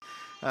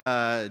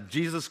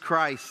Jesus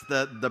Christ,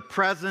 the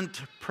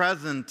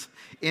present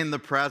in the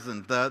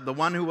present, the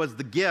one who was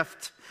the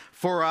gift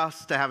for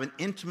us to have an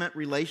intimate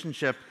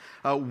relationship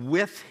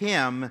with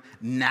Him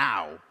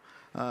now.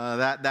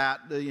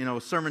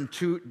 Sermon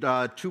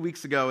two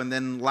weeks ago, and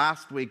then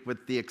last week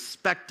with the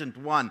expectant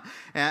one.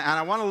 And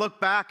I want to look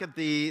back at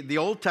the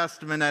Old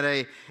Testament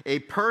at a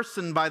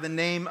person by the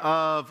name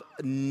of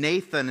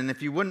Nathan. And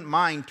if you wouldn't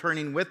mind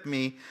turning with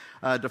me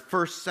to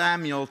 1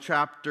 Samuel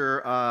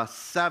chapter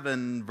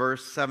 7,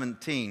 verse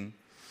 17.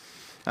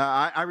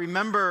 I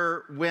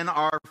remember when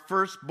our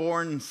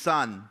firstborn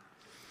son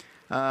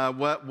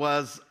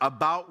was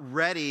about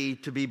ready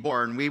to be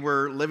born. We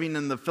were living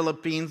in the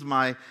Philippines,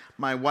 my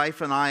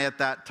wife and I at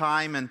that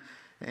time,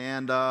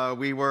 and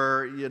we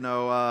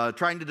were,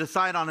 trying to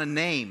decide on a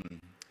name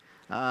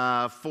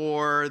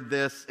for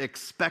this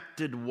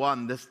expected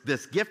one,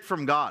 this gift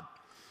from God.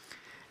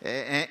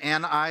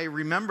 And I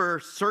remember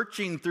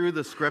searching through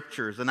the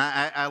scriptures, and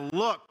I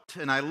looked,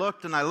 and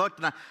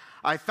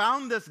I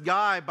found this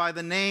guy by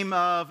the name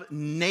of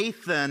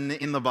Nathan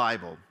in the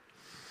Bible.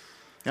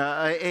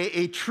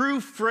 A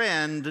true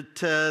friend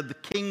to the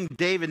King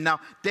David. Now,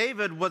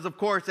 David was, of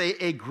course,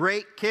 a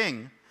great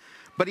king,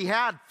 but he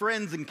had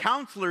friends and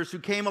counselors who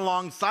came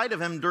alongside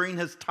of him during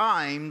his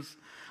times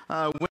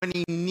when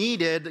he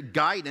needed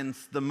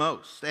guidance the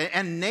most.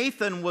 And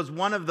Nathan was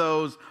one of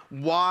those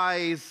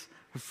wise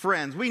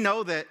friends. We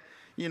know that,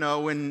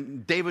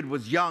 when David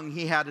was young,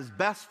 he had his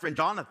best friend,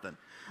 Jonathan.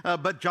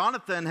 But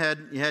Jonathan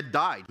had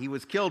died. He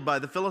was killed by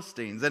the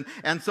Philistines.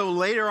 And so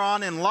later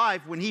on in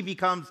life, when he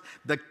becomes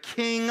the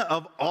king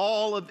of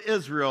all of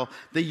Israel,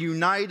 the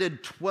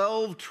united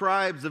 12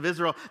 tribes of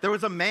Israel, there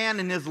was a man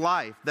in his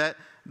life that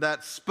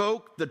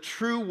spoke the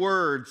true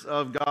words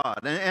of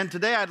God. And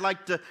today I'd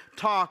like to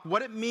talk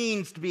what it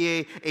means to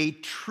be a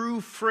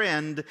true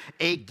friend,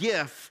 a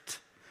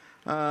gift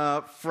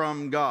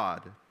from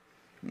God.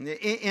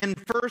 In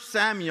 1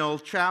 Samuel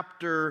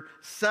chapter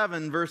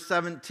 7, verse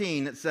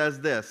 17, it says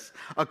this: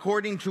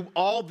 according to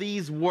all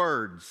these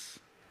words,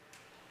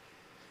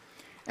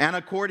 and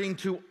according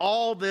to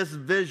all this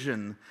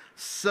vision,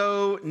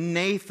 so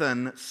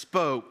Nathan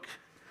spoke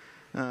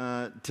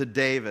to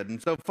David.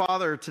 And so,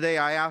 Father, today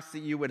I ask that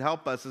you would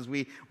help us as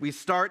we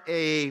start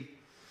a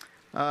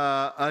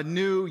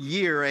new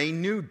year, a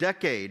new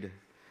decade,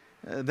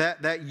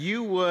 that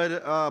you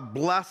would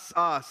bless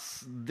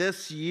us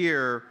this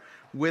year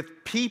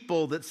with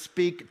people that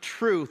speak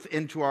truth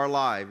into our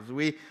lives.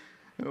 We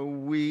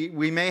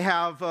may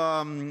have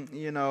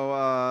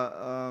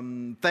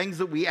things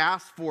that we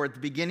ask for at the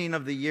beginning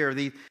of the year,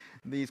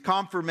 these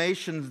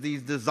confirmations,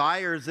 these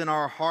desires in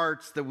our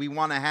hearts that we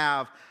want to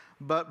have.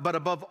 But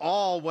above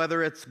all,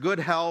 whether it's good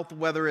health,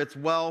 whether it's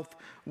wealth,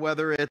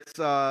 whether it's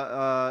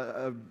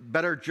a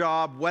better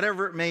job,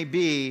 whatever it may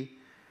be,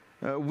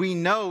 we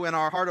know in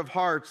our heart of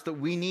hearts that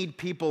we need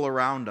people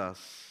around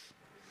us.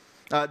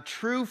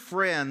 True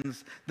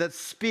friends that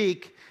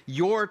speak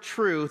your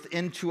truth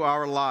into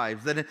our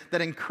lives,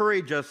 that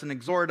encourage us and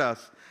exhort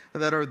us,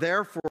 that are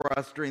there for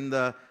us during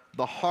the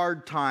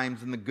hard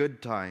times and the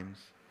good times.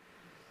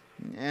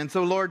 And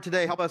so, Lord,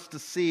 today help us to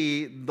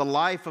see the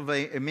life of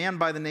a man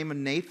by the name of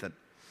Nathan,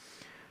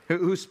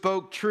 who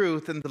spoke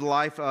truth into the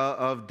life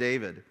of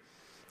David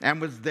and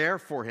was there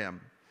for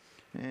him.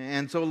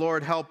 And so,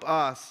 Lord, help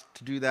us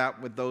to do that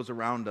with those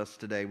around us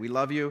today. We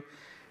love you.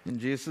 In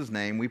Jesus'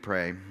 name we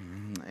pray.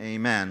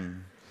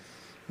 Amen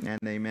and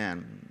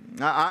amen.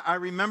 I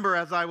remember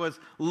as I was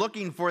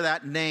looking for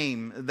that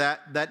name,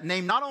 that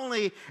name, not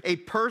only a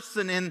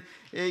person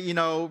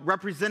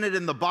represented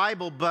in the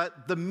Bible,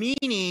 but the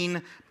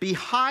meaning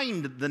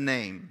behind the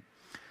name.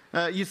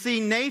 You see,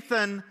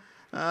 Nathan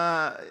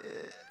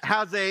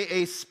has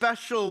a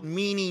special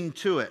meaning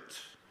to it.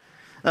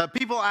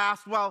 People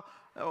ask, well,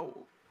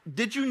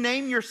 did you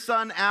name your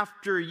son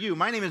after you?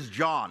 My name is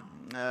John.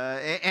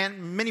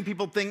 And many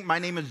people think my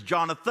name is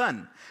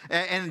Jonathan,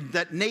 and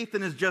that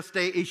Nathan is just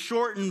a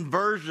shortened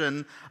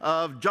version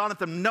of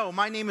Jonathan. No,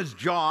 my name is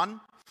John.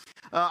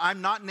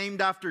 I'm not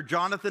named after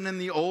Jonathan in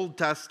the Old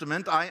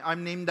Testament.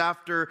 I'm named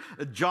after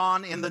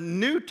John in the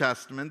New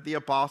Testament, the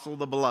apostle,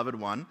 the beloved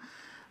one,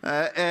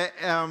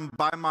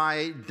 by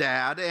my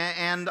dad.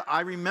 And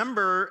I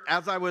remember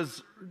as I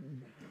was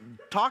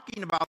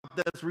talking about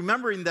this,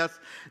 remembering this,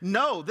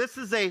 no, this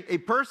is a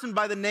person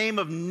by the name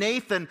of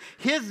Nathan.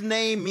 His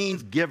name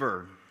means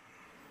giver.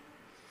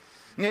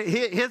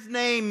 His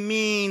name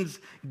means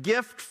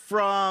gift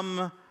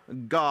from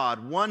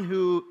God, one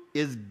who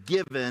is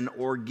given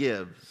or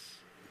gives.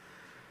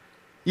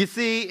 You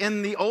see,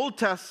 in the Old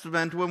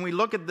Testament, when we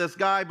look at this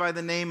guy by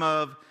the name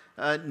of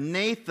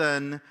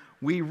Nathan,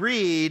 we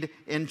read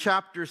in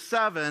chapter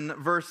 7,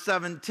 verse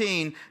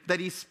 17, that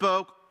he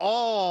spoke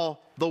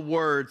all the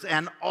words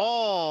and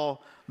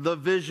all the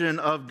vision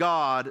of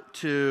God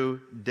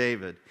to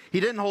David. He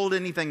didn't hold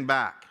anything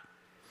back.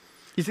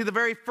 You see, the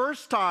very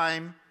first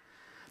time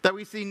that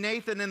we see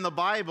Nathan in the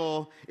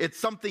Bible, it's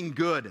something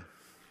good.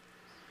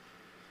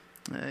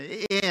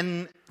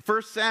 In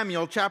 1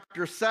 Samuel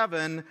chapter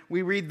 7,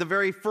 we read the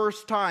very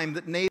first time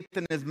that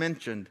Nathan is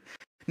mentioned.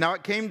 Now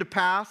it came to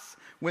pass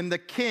when the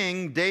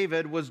king,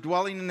 David, was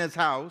dwelling in his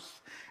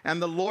house,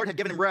 and the Lord had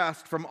given him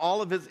rest from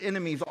all of his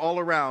enemies all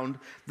around,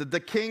 that the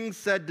king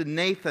said to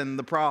Nathan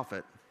the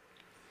prophet,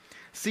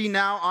 "See,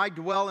 now I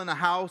dwell in a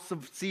house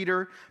of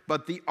cedar,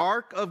 but the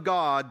ark of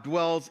God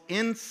dwells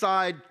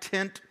inside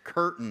tent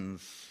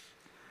curtains."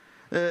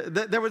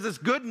 There was this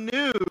good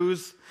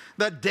news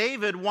that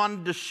David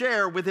wanted to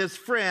share with his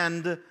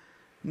friend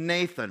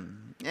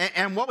Nathan.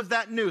 And what was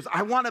that news?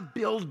 I want to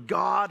build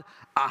God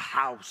a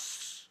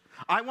house.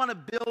 I want to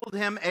build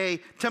him a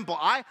temple.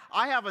 I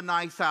have a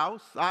nice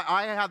house.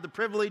 I have the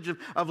privilege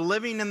of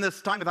living in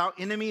this time without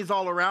enemies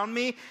all around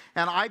me.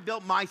 And I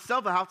built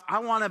myself a house. I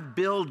want to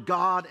build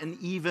God an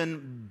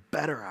even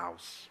better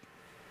house.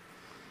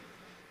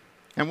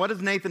 And what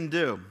does Nathan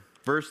do?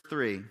 Verse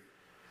 3.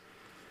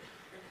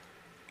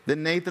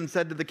 Then Nathan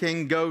said to the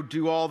king, "Go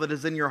do all that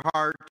is in your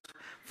heart,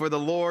 for the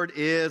Lord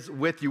is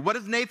with you." What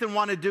does Nathan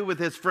want to do with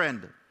his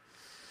friend?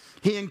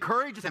 He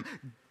encourages him.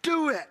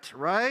 Do it,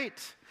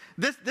 right?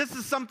 This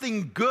is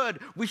something good.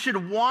 We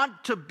should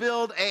want to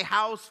build a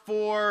house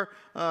for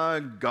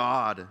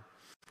God.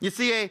 You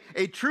see,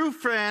 a true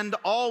friend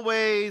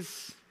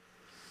always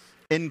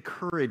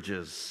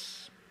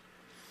encourages.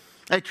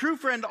 A true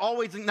friend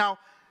always, now,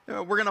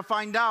 we're going to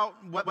find out,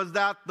 was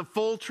that the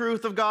full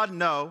truth of God?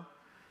 No.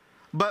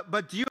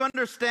 But do you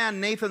understand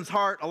Nathan's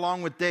heart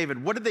along with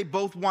David? What did they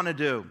both want to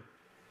do?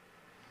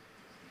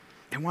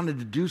 They wanted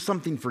to do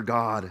something for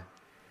God.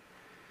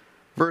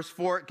 Verse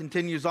 4, it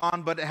continues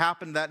on, "But it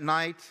happened that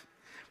night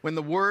when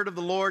the word of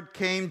the Lord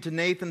came to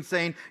Nathan,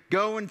 saying,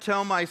 'Go and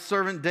tell my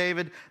servant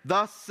David,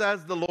 thus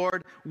says the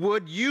Lord,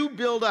 would you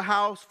build a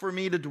house for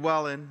me to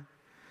dwell in?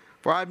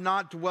 For I have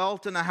not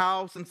dwelt in a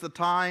house since the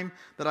time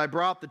that I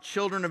brought the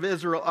children of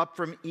Israel up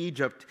from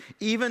Egypt,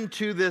 even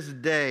to this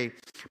day,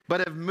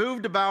 but have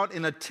moved about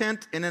in a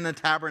tent and in a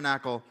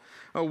tabernacle.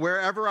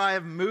 Wherever I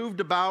have moved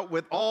about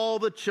with all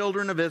the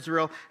children of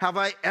Israel, have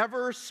I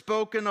ever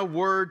spoken a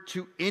word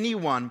to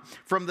anyone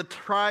from the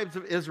tribes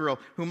of Israel,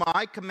 whom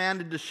I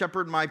commanded to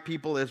shepherd my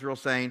people Israel,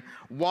 saying,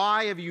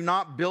 why have you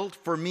not built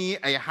for me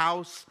a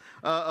house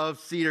of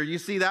cedar?'" You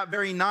see, that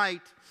very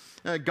night,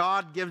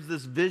 God gives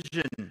this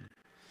vision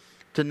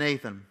to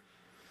Nathan.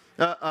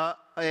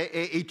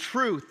 A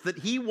truth that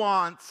he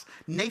wants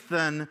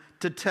Nathan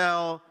to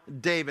tell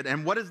David.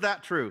 And what is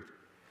that truth?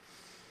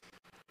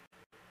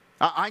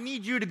 I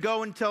need you to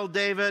go and tell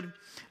David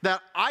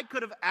that I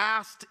could have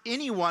asked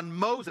anyone,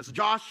 Moses,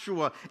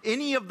 Joshua,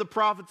 any of the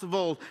prophets of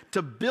old,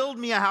 to build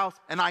me a house,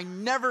 and I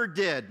never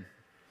did.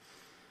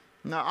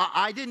 No,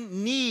 I didn't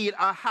need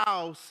a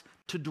house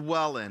to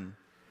dwell in.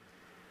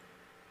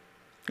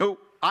 Oh,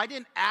 I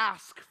didn't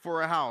ask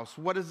for a house.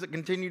 What does it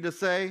continue to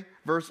say?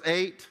 Verse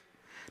 8.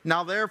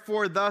 "Now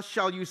therefore thus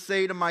shall you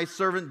say to my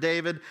servant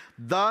David,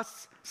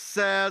 thus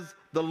says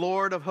the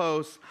Lord of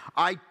hosts,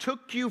 I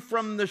took you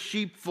from the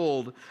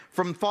sheepfold,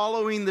 from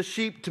following the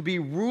sheep, to be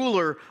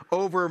ruler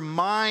over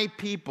my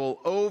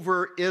people,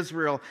 over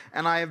Israel.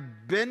 And I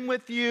have been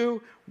with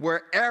you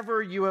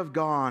wherever you have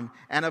gone,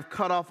 and have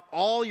cut off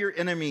all your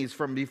enemies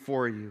from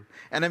before you,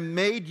 and have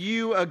made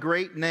you a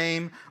great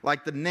name,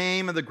 like the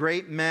name of the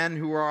great men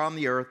who are on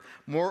the earth.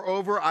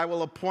 Moreover, I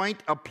will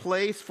appoint a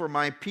place for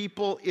my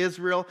people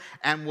Israel,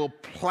 and will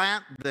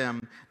plant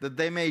them, that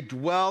they may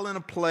dwell in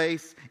a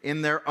place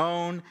in their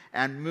own,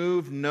 and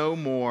move no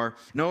more.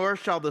 Nor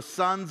shall the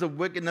sons of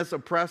wickedness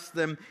oppress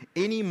them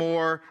any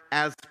more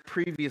as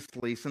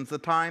previously, since the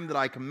time that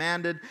I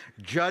commanded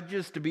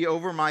judges to be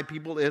over my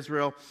people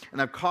Israel, and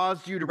have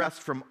caused you to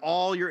rest from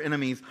all your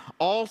enemies.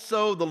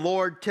 Also the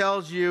Lord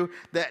tells you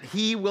that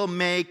he will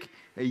make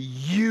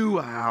you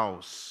a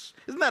house."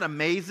 Isn't that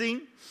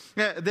amazing?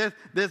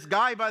 This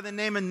guy by the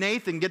name of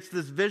Nathan gets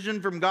this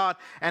vision from God,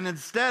 and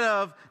instead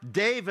of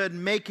David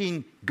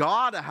making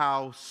God a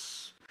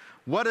house,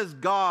 what does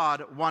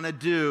God want to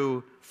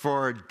do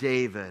for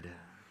David?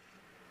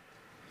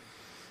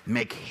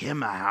 Make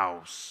him a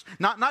house.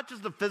 Not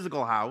just a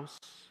physical house,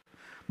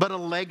 but a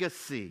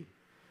legacy.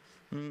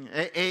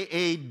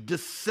 A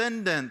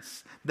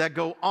descendants that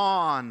go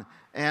on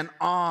and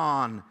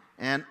on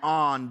and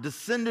on,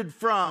 descended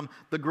from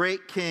the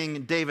great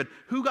King David.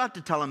 Who got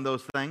to tell him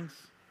those things?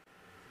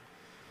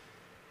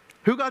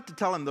 Who got to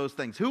tell him those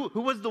things? Who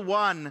was the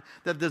one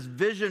that this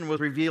vision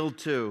was revealed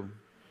to?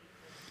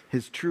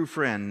 His true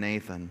friend,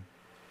 Nathan.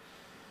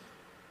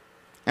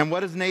 And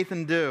what does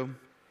Nathan do?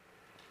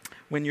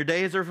 "When your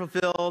days are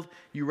fulfilled,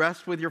 you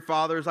rest with your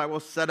fathers. I will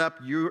set up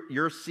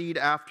your seed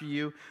after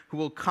you, who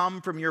will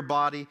come from your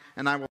body,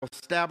 and I will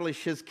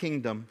establish his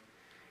kingdom.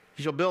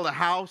 He shall build a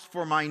house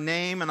for my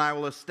name, and I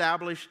will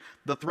establish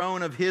the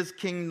throne of his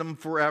kingdom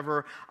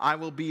forever. I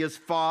will be his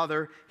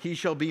father. He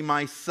shall be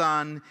my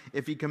son.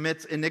 If he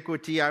commits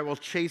iniquity, I will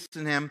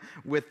chasten him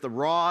with the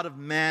rod of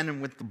men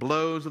and with the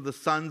blows of the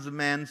sons of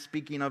men,"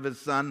 speaking of his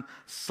son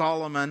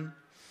Solomon.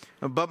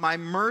 "But my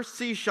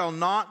mercy shall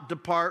not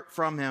depart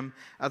from him,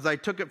 as I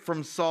took it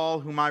from Saul,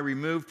 whom I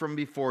removed from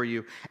before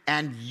you.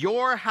 And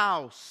your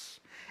house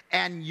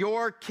and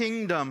your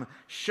kingdom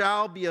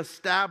shall be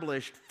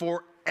established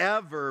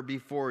forever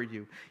before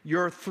you.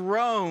 Your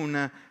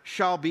throne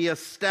shall be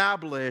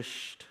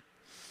established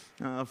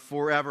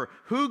forever.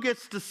 Who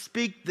gets to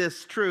speak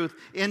this truth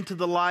into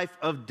the life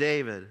of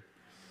David?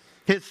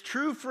 His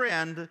true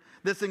friend,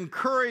 this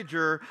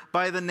encourager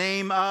by the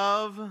name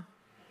of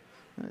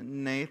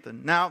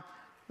Nathan. Now,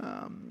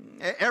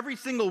 every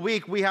single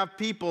week we have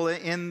people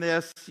in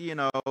this,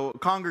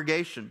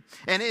 congregation.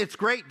 And it's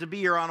great to be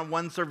here on a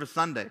one-service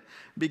Sunday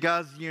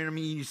because,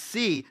 you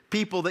see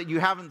people that you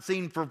haven't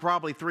seen for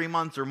probably 3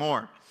 months or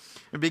more.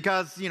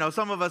 Because,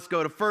 some of us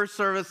go to first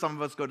service, some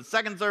of us go to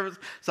second service,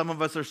 some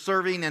of us are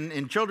serving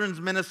in children's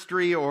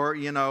ministry or,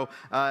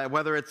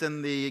 whether it's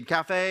in the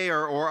cafe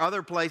or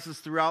other places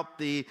throughout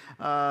the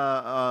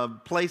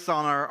place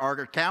on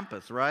our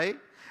campus, right?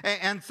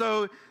 And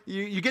so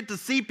you get to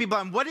see people.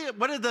 And what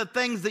are the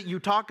things that you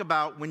talk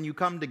about when you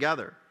come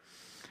together?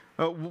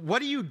 What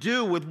do you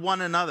do with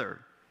one another?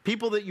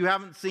 People that you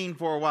haven't seen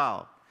for a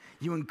while.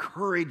 You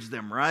encourage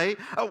them, right?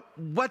 Oh,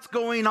 what's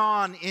going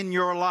on in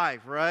your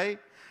life, right?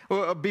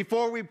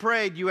 Before we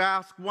prayed, you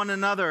asked one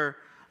another,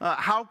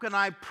 how can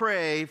I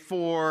pray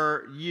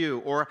for you?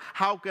 Or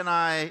how can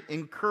I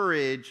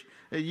encourage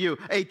you?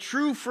 A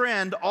true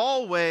friend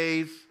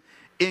always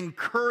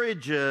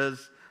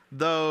encourages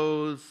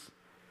those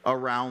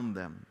around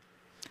them.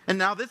 And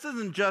now this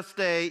isn't just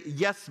a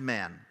yes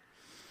man.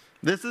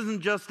 This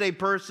isn't just a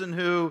person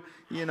who,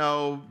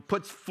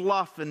 puts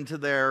fluff into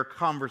their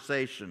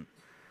conversation.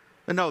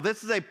 No,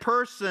 this is a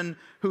person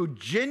who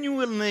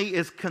genuinely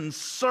is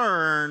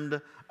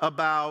concerned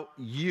about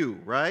you,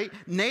 right?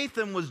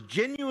 Nathan was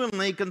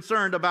genuinely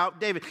concerned about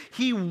David.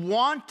 He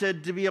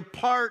wanted to be a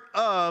part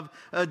of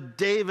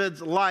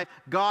David's life.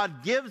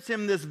 God gives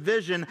him this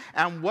vision,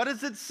 and what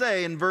does it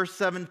say in verse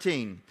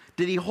 17?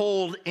 Did he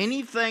hold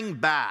anything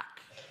back?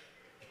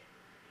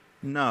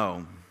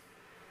 No.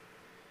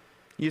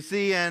 You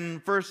see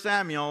in 1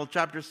 Samuel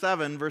chapter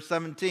 7, verse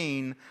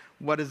 17,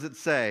 what does it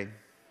say?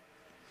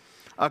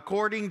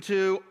 According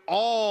to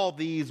all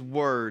these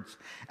words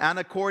and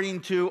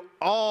according to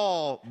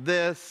all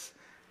this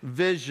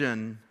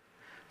vision,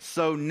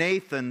 so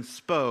Nathan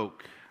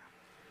spoke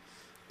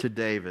to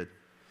David.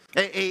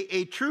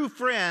 A true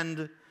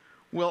friend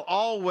will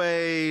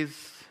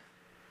always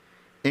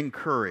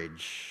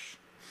encourage.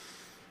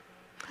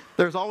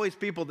 There's always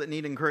people that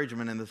need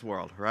encouragement in this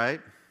world, right?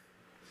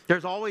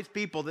 There's always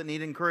people that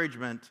need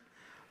encouragement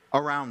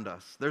around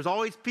us. There's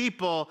always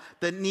people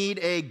that need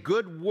a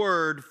good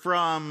word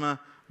from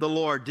the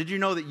Lord. Did you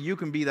know that you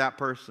can be that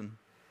person?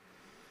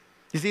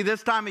 You see,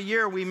 this time of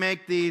year we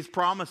make these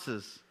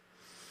promises.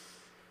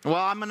 Well,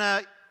 I'm going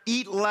to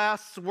eat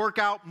less, work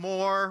out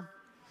more.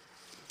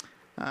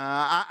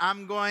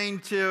 I'm going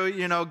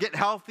to, get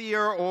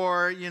healthier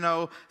or,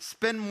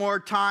 spend more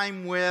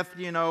time with,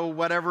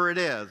 whatever it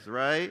is,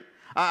 right?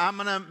 I'm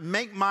going to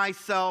make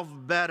myself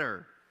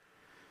better.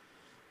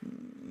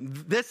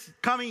 This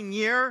coming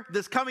year,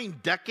 this coming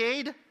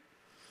decade,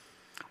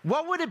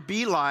 what would it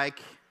be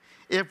like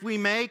if we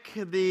make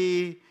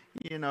the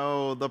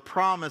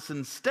promise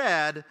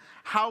instead,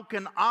 how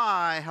can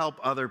I help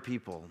other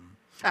people?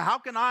 How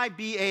can I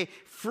be a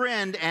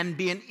friend and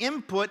be an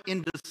input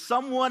into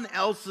someone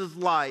else's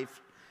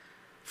life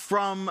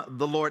from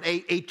the Lord?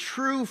 A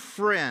true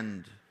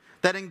friend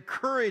that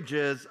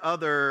encourages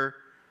other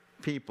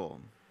people.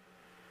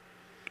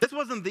 This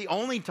wasn't the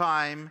only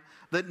time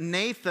that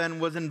Nathan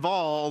was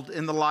involved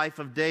in the life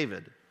of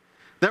David.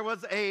 There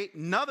was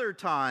another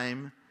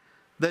time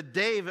that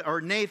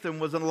Nathan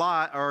was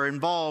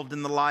involved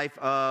in the life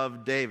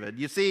of David.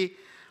 You see,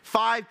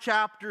 5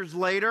 chapters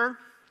later,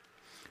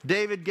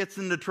 David gets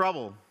into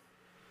trouble.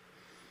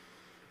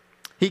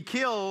 He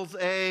kills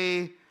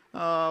a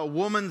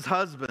woman's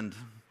husband.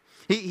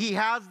 He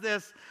has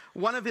this,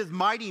 one of his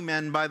mighty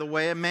men, by the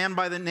way, a man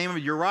by the name of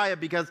Uriah,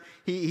 because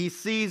he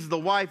sees the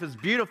wife as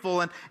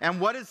beautiful.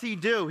 And what does he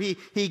do?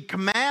 He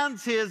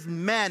commands his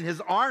men, his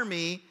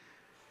army,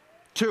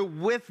 to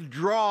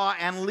withdraw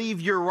and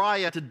leave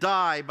Uriah to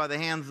die by the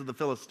hands of the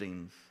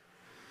Philistines.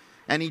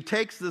 And he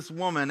takes this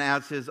woman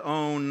as his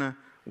own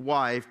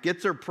wife,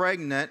 gets her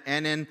pregnant,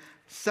 and in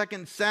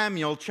 2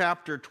 Samuel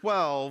chapter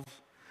 12,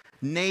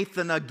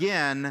 Nathan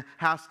again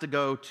has to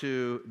go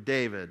to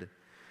David.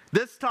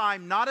 This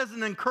time, not as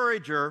an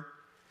encourager,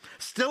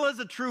 still as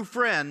a true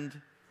friend,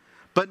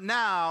 but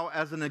now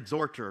as an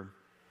exhorter.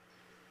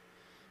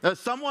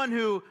 Someone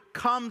who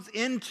comes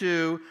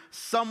into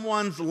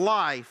someone's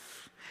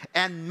life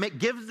and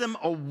gives them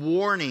a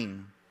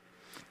warning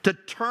to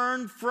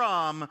turn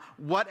from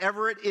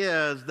whatever it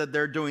is that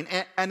they're doing.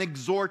 An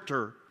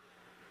exhorter.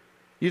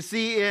 You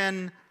see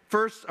in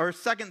 2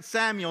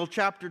 Samuel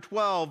chapter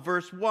 12,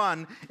 verse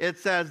 1, it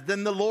says,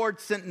 Then the Lord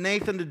sent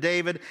Nathan to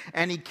David,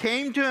 and he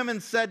came to him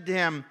and said to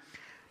him,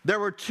 There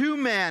were 2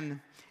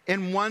 men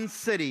in one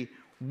city,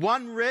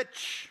 one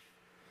rich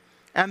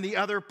and the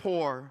other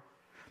poor.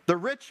 The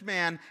rich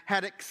man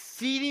had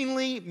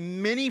exceedingly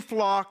many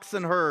flocks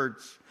and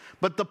herds,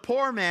 but the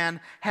poor man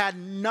had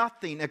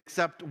nothing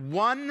except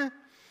one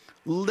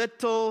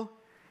little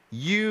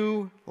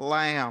ewe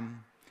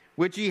lamb,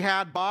 which he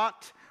had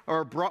bought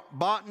or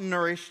bought and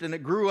nourished, and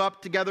it grew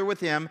up together with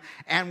him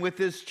and with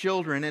his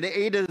children. It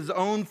ate his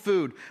own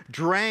food,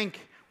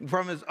 drank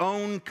from his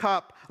own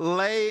cup,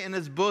 lay in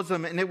his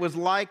bosom, and it was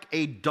like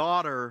a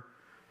daughter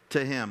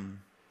to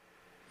him.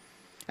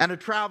 And a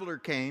traveler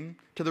came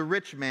to the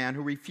rich man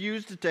who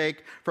refused to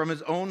take from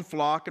his own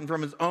flock and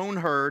from his own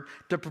herd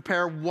to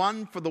prepare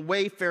one for the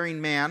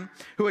wayfaring man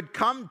who had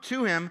come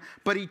to him,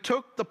 but he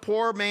took the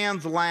poor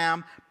man's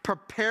lamb,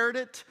 prepared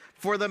it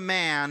for the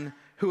man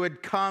who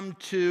had come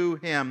to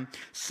him.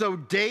 So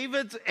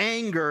David's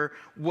anger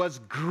was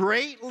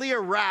greatly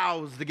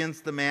aroused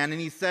against the man,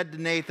 and he said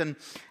to Nathan,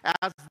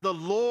 "As the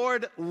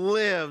Lord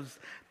lives,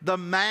 the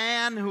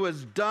man who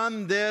has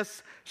done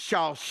this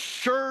shall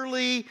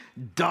surely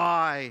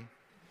die.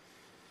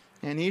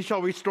 And he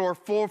shall restore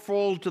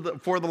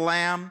fourfold for the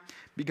lamb,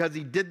 because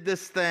he did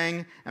this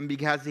thing and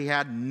because he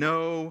had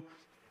no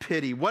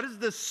pity." What is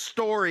this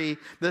story,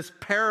 this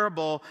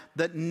parable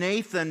that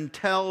Nathan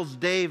tells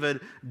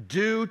David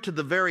do to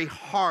the very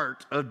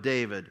heart of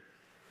David?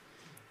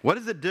 What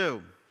does it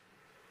do?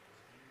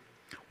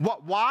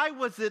 Why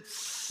was it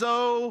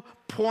so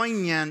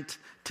poignant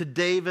to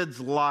David's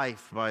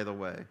life, by the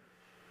way?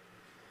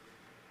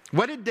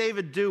 What did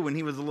David do when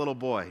he was a little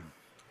boy?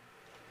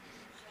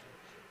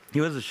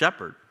 He was a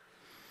shepherd.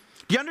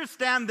 Do you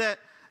understand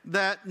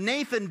that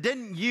Nathan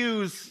didn't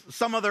use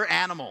some other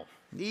animal?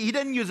 He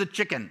didn't use a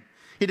chicken.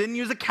 He didn't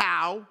use a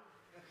cow.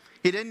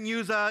 He didn't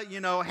use a,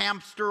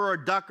 hamster or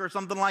a duck or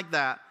something like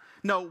that.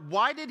 No,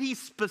 why did he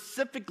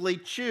specifically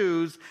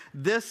choose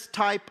this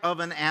type of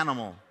an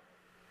animal?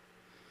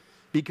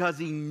 Because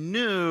he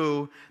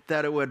knew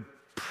that it would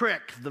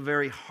prick the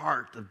very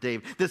heart of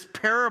David. This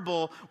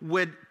parable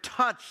would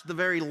touch the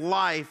very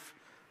life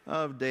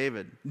of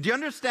David. Do you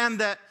understand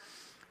that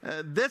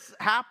this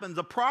happens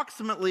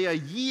approximately a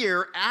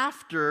year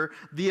after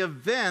the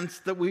events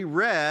that we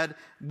read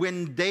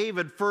when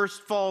David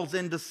first falls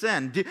into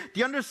sin? Do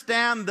you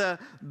understand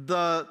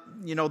the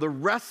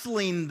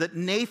wrestling that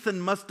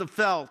Nathan must have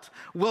felt?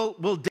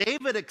 Will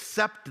David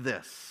accept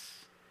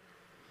this?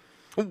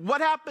 What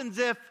happens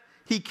if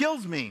he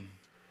kills me?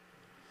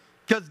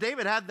 Because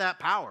David had that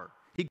power.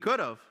 He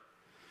could have.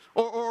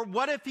 Or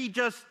what if he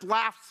just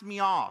laughs me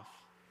off?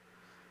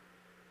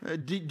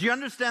 Do you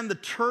understand the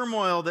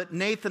turmoil that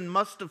Nathan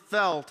must have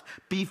felt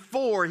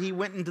before he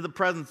went into the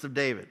presence of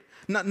David?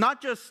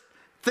 Not just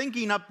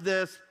thinking up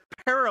this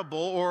parable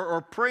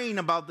or praying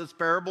about this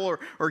parable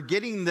or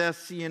getting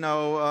this,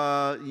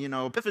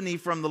 epiphany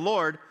from the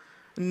Lord.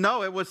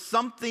 No, it was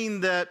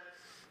something that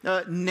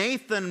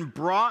Nathan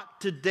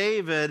brought to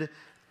David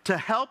to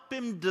help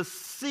him to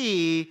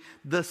see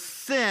the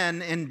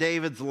sin in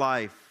David's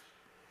life,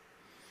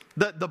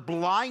 the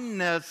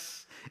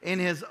blindness in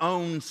his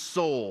own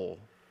soul.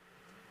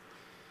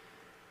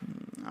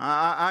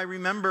 I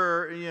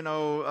remember,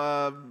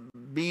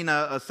 being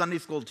a Sunday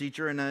school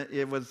teacher, and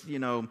it was,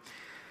 and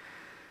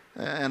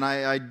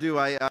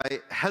I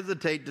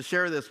hesitate to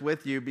share this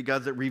with you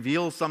because it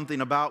reveals something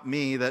about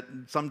me that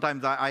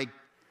sometimes I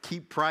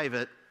keep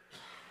private.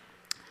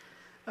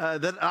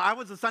 That I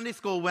was a Sunday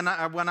school when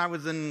I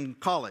was in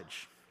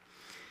college,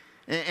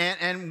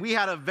 and we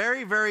had a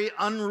very, very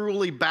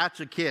unruly batch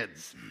of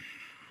kids.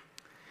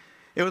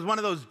 It was one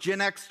of those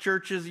Gen X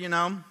churches,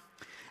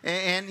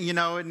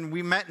 and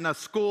we met in a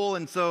school,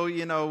 and so, we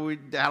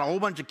had a whole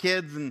bunch of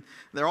kids, and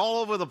they're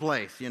all over the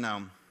place,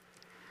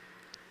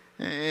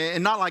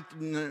 And not like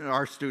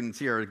our students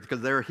here,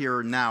 because they're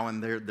here now,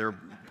 and they're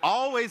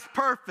always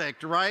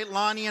perfect, right?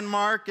 Lonnie and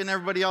Mark and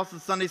everybody else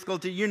at Sunday school,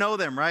 too. You know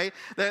them, right?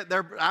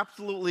 They're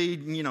absolutely,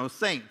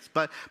 saints.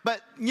 But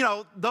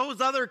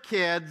those other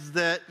kids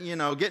that,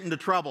 get into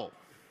trouble.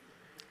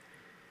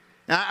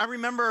 Now, I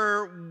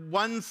remember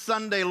one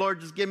Sunday,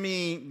 Lord, just give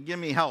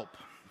me help.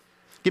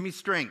 Give me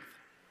strength.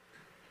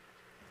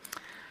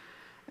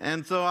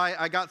 And so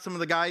I got some of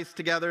the guys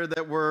together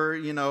that were,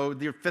 the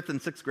 5th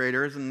and 6th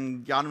graders,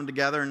 and got them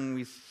together, and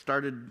we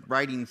started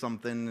writing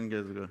something. And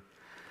goes,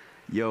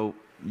 yo,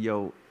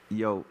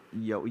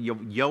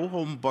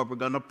 home, but we're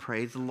going to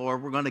praise the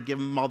Lord. We're going to give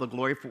him all the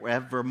glory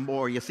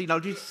forevermore. You see, now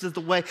Jesus is the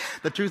way,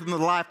 the truth, and the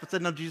life. I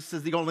said, no, Jesus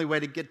is the only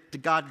way to get to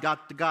God.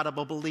 Got to God of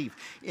a belief.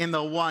 In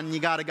the one, you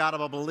got to God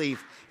of a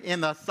belief.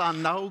 In the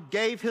Son, now who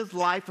gave his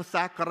life a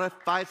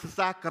sacrifice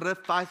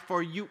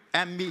for you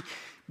and me.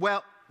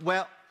 Well,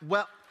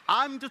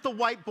 I'm just a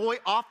white boy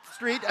off the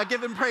street. I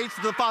give him praise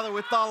to the Father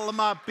with all of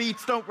my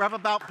beats. Don't rap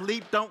about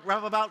bleep. Don't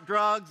rap about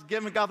drugs.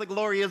 Give him God the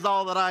glory is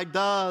all that I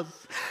does.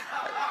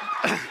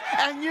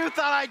 And you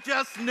thought I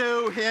just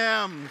knew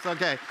him.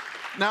 Okay.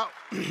 Now,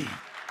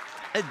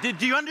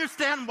 do you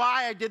understand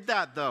why I did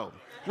that, though?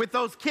 With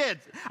those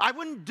kids. I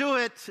wouldn't do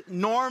it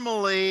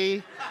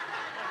normally,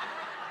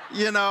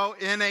 in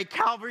a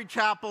Calvary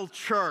Chapel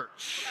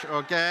church,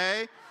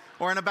 okay?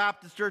 Or in a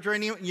Baptist church or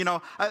any,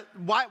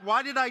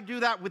 why did I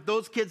do that with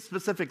those kids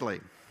specifically?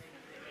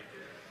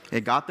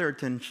 It got their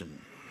attention.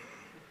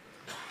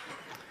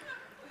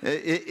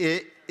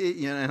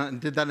 And I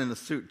did that in a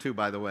suit too,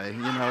 by the way. It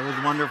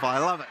was wonderful. I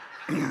love it.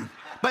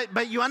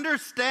 But you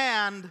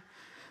understand,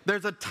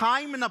 there's a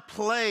time and a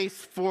place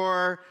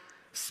for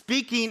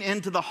speaking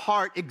into the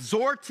heart,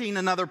 exhorting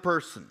another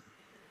person,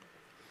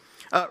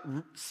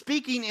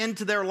 speaking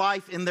into their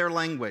life in their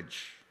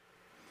language.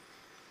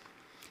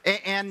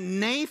 And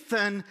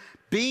Nathan,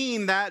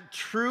 being that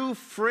true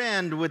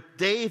friend with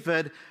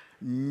David,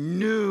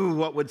 knew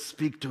what would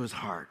speak to his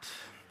heart.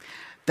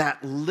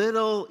 That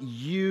little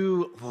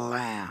ewe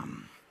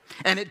lamb.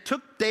 And it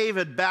took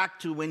David back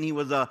to when he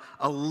was a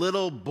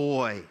little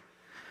boy,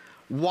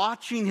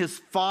 watching his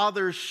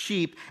father's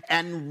sheep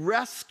and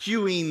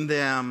rescuing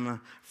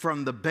them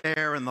from the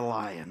bear and the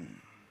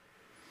lion.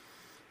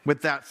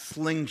 With that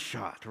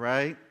slingshot,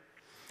 right?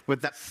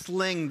 With that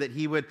sling that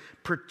he would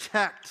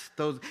protect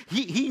those.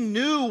 He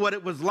knew what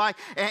it was like.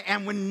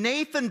 And when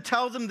Nathan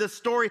tells him this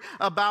story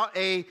about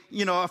a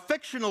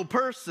fictional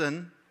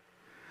person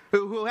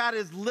who had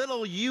his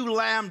little ewe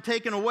lamb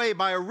taken away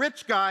by a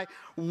rich guy,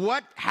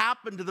 what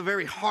happened to the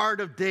very heart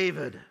of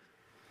David?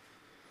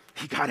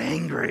 He got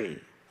angry.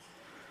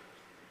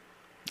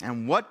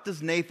 And what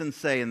does Nathan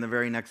say in the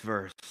very next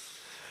verse?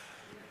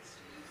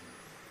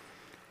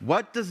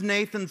 What does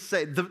Nathan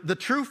say? The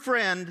true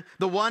friend,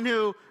 the one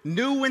who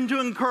knew when to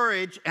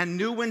encourage and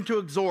knew when to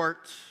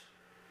exhort,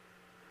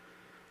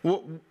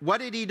 what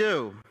did he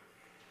do?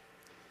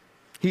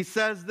 He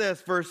says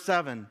this, verse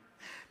 7.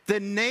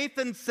 Then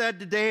Nathan said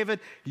to David,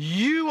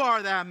 "You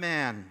are that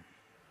man.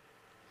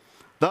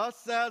 Thus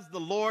says the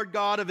Lord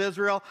God of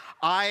Israel,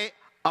 I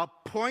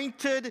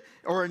appointed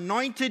or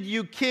anointed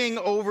you king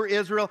over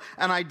Israel,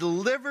 and I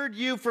delivered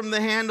you from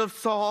the hand of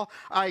Saul.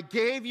 I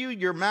gave you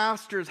your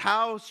master's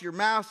house, your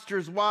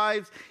master's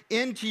wives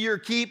into your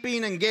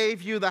keeping, and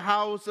gave you the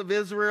house of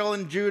Israel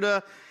and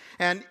Judah.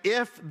 And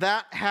if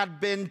that had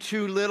been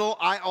too little,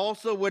 I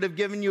also would have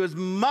given you as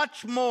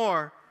much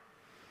more."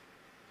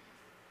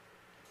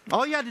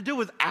 All you had to do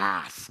was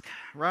ask,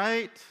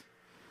 right?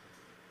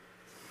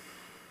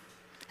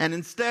 And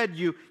instead,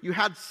 you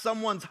had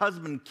someone's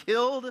husband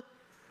killed.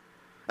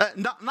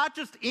 Not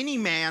just any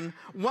man,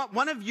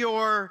 one of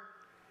your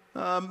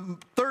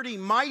 30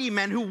 mighty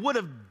men who would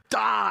have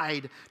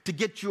died to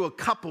get you a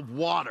cup of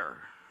water.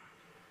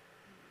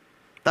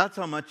 That's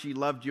how much he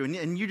loved you.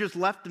 And you just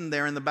left him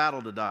there in the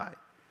battle to die.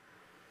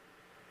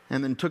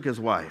 And then took his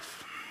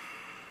wife.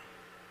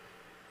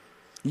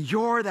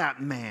 You're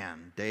that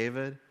man,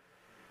 David.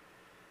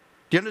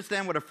 Do you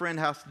understand what a friend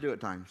has to do at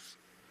times?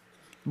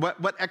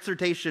 What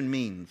exhortation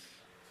means?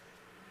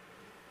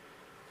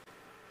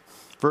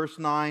 Verse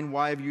 9,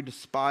 why have you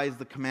despised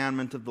the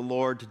commandment of the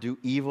Lord to do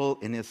evil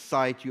in his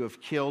sight? You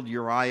have killed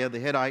Uriah the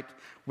Hittite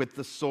with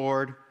the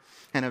sword,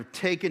 and have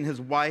taken his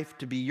wife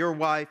to be your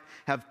wife,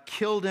 have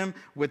killed him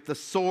with the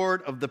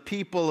sword of the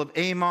people of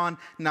Ammon.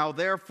 Now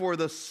therefore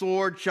the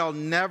sword shall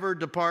never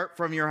depart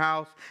from your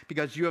house,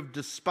 because you have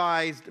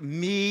despised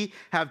me,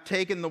 have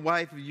taken the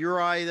wife of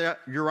Uriah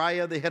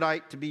the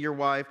Hittite to be your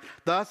wife.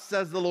 Thus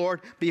says the Lord,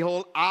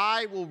 behold,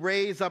 I will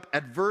raise up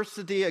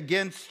adversity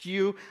against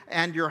you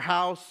and your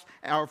house,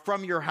 or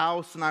from your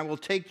house, and I will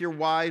take your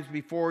wives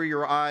before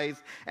your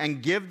eyes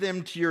and give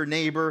them to your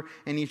neighbor,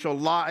 and he shall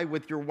lie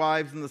with your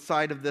wives in the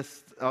sight of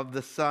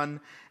the sun.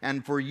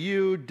 And for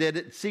you did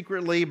it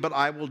secretly, but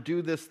I will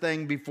do this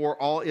thing before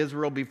all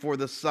Israel, before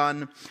the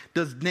sun.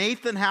 Does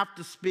Nathan have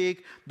to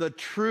speak the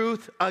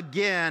truth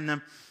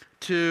again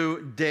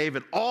to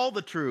David? All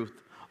the truth,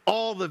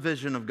 all the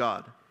vision of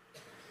God.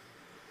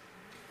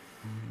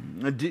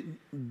 Do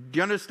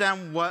you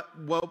understand what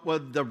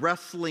the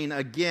wrestling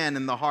again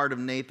in the heart of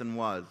Nathan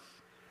was?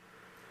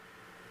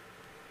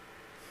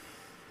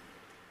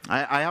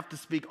 I have to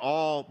speak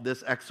all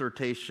this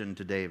exhortation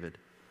to David.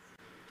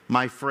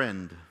 My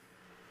friend.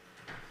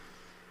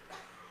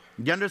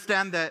 You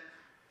understand that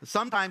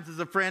sometimes as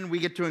a friend we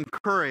get to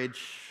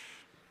encourage,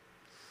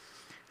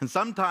 and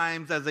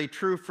sometimes as a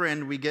true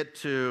friend we get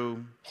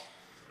to,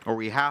 or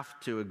we have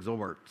to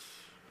exhort.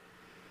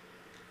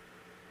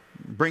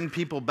 Bring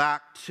people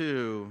back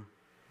to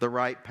the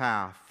right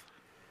path.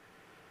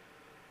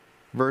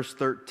 Verse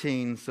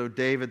 13, so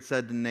David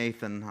said to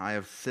Nathan, I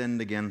have sinned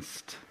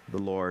against the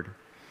Lord.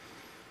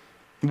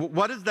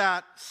 What is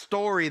that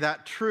story,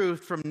 that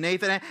truth from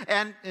Nathan?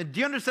 And do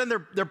you understand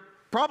there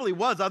probably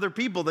was other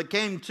people that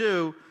came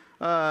to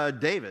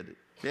David.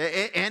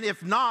 And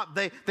if not,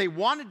 they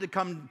wanted to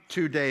come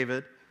to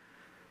David,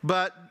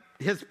 but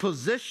his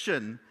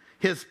position,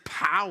 his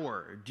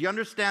power, do you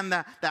understand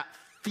that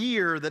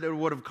fear that it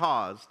would have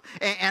caused?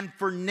 And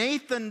for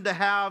Nathan to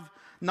have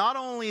not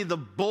only the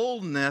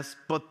boldness,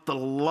 but the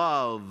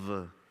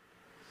love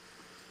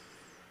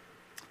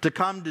to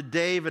come to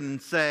David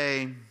and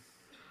say,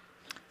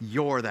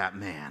 you're that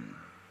man.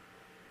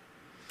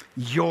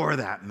 You're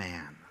that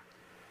man.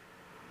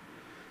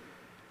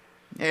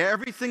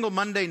 Every single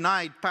Monday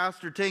night,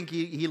 Pastor Tink,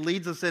 he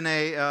leads us in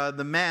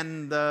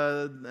in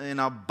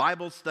a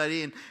Bible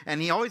study,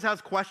 and he always has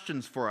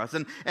questions for us.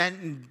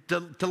 And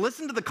to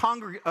listen to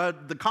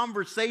the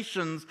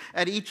conversations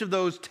at each of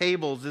those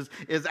tables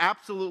is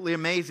absolutely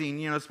amazing.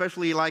 You know,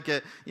 especially like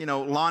at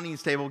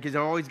Lonnie's table, because it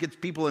always gets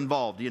people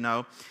involved.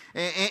 And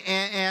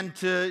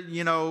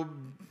to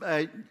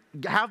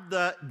have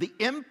the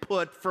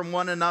input from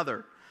one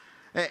another.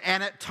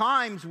 And at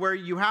times where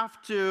you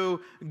have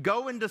to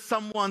go into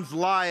someone's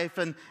life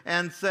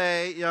and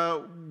say,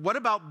 what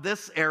about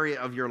this area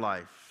of your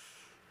life?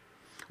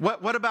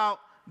 What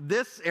about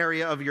this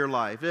area of your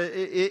life?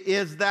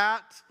 Is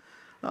that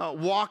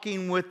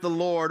walking with the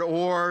Lord,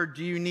 or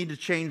do you need to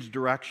change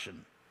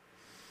direction?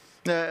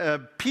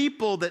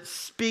 People that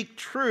speak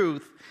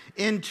truth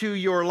into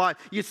your life.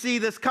 You see,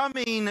 this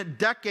coming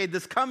decade,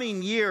 this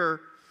coming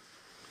year,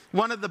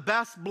 one of the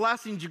best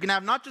blessings you can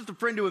have, not just a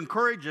friend who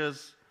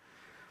encourages,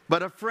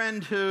 but a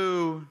friend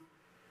who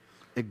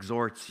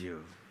exhorts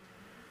you,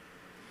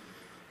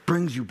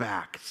 brings you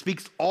back,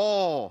 speaks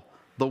all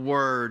the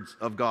words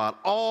of God,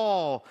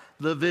 all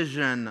the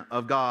vision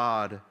of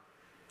God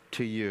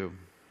to you.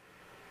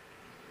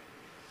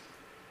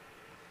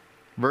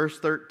 Verse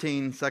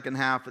 13, second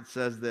half, it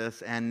says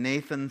this, and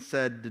Nathan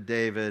said to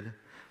David,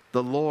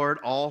 the Lord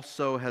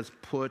also has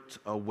put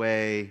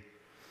away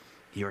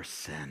your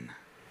sin.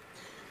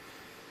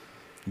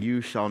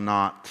 You shall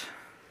not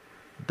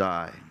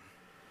die.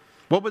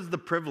 What was the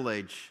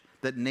privilege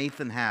that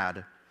Nathan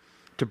had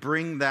to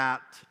bring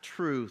that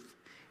truth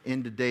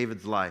into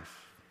David's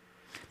life?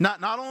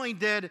 Not only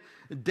did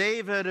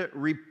David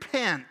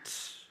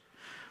repent,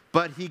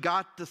 but he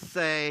got to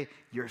say,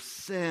 your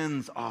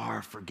sins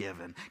are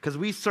forgiven. Because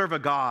we serve a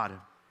God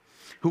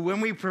who,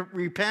 when we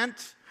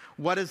repent,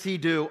 what does he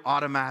do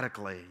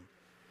automatically?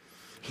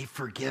 He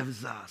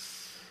forgives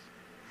us.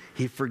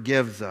 He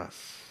forgives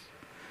us.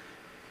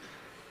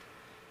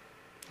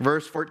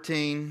 Verse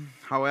 14,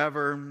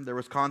 however, there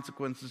was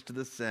consequences to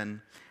the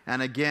sin.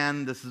 And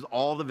again, this is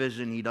all the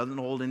vision. He doesn't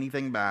hold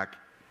anything back.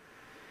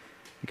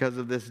 Because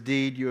of this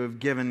deed, you have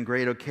given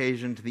great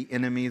occasion to the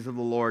enemies of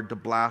the Lord to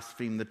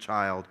blaspheme the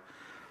child.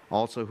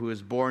 Also, who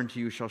is born to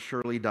you shall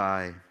surely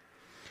die.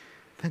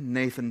 Then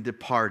Nathan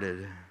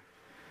departed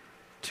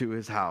to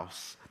his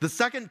house. The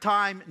second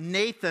time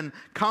Nathan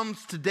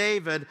comes to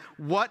David,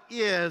 what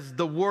is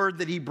the word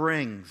that he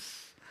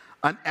brings?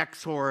 An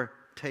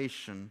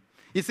exhortation.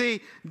 You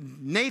see,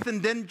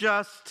 Nathan didn't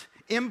just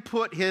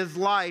input his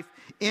life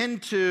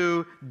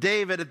into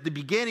David at the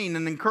beginning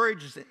and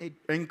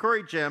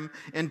encourage him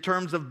in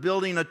terms of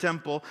building a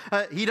temple.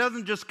 He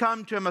doesn't just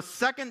come to him a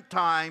second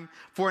time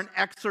for an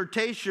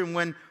exhortation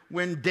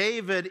when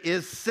David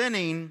is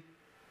sinning,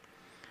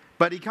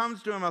 but he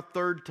comes to him a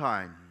third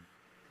time.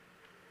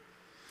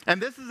 And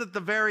this is at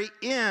the very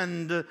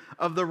end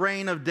of the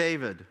reign of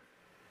David.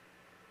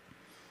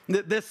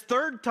 This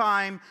third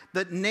time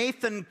that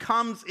Nathan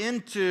comes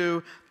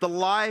into the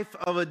life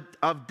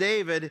of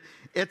David,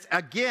 it's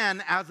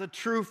again as a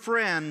true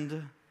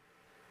friend,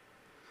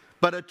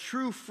 but a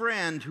true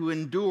friend who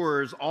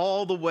endures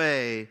all the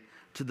way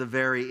to the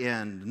very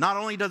end. Not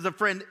only does a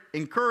friend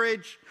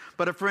encourage,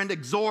 but a friend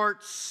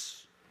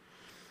exhorts,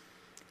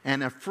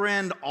 and a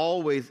friend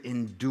always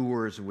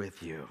endures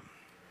with you.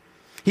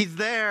 He's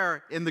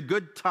there in the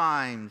good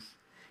times.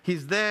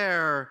 He's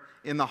there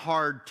in the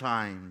hard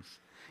times.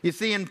 You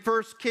see, in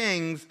 1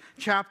 Kings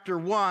chapter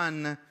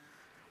 1,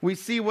 we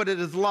see what it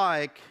is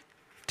like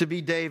to be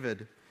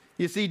David.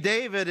 You see,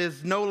 David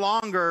is no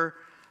longer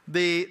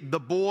the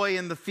boy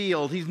in the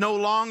field. He's no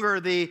longer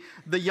the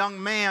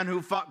young man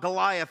who fought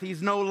Goliath.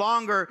 He's no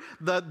longer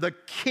the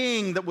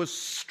king that was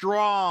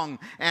strong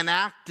and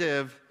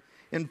active.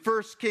 In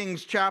 1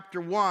 Kings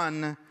chapter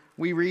 1,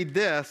 we read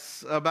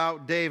this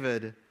about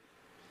David.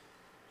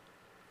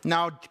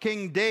 Now,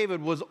 King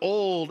David was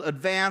old,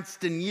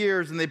 advanced in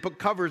years, and they put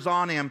covers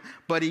on him,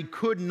 but he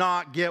could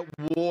not get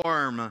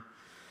warm.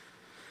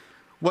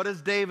 What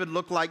does David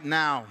look like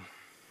now?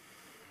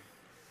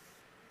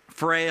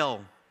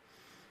 Frail,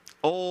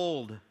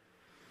 old,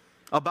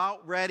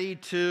 about ready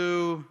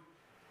to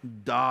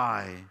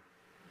die.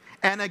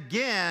 And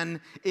again,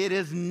 it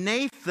is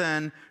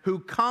Nathan who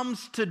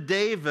comes to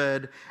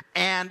David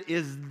and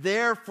is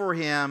there for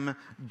him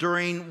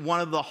during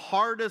one of the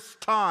hardest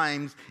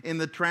times in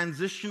the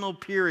transitional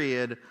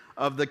period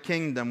of the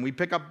kingdom. We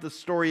pick up the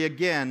story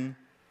again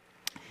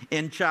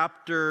in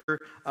chapter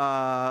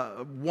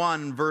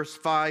 1, verse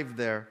 5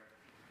 there.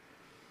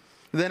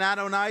 Then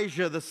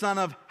Adonijah, the son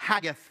of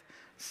Haggith,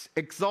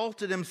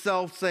 exalted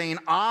himself, saying,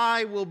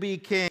 I will be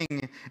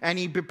king. And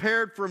he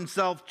prepared for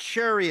himself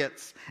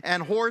chariots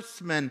and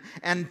horsemen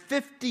and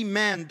 50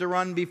 men to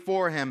run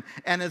before him.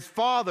 And his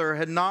father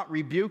had not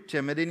rebuked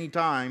him at any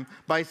time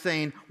by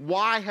saying,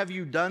 why have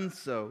you done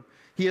so?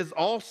 He is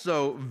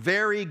also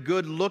very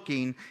good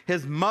looking.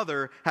 His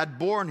mother had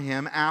borne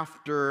him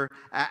after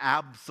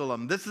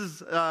Absalom. This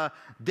is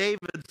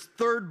David's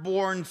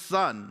third-born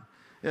son.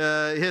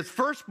 His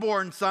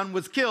firstborn son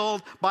was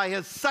killed by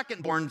his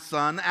secondborn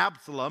son,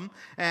 Absalom.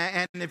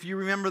 And if you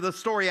remember the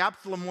story,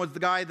 Absalom was the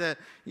guy that,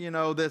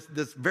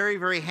 this very,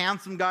 very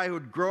handsome guy who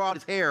would grow out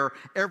his hair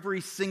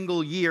every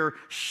single year,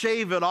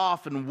 shave it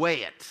off and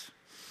weigh it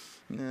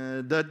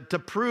to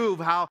prove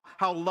how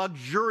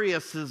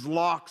luxurious his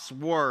locks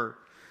were.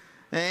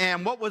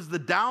 And what was the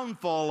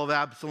downfall of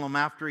Absalom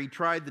after he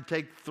tried to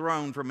take the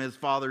throne from his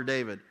father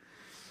David?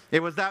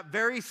 It was that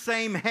very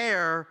same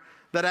hair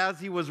that as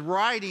he was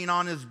riding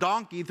on his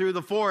donkey through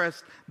the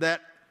forest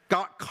that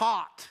got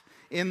caught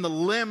in the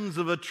limbs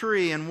of a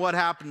tree. And what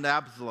happened to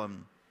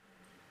Absalom?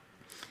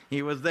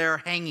 He was there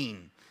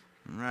hanging,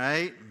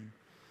 right?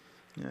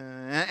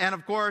 And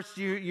of course,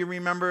 you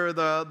remember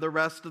the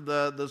rest of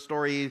the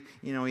story.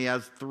 You know, he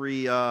has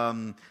 3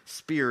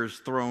 spears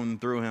thrown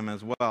through him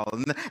as well.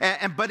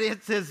 But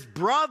it's his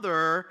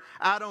brother,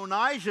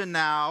 Adonijah,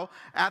 now,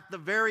 at the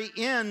very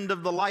end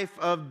of the life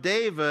of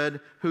David,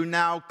 who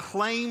now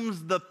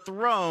claims the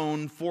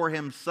throne for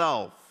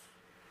himself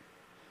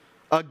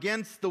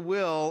against the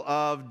will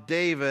of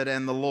David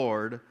and the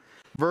Lord.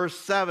 Verse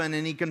 7,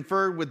 and he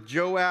conferred with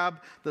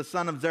Joab, the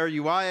son of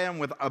Zeruiah, and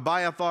with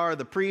Abiathar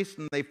the priest,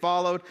 and they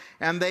followed,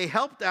 and they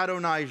helped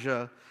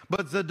Adonijah.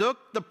 But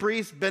Zadok the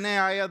priest,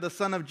 Benaiah the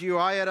son of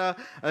Jehoiada,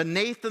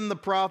 Nathan the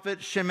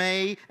prophet,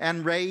 Shimei,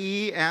 and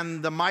Rei,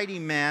 and the mighty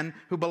men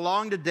who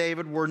belonged to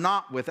David were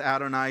not with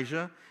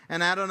Adonijah.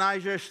 And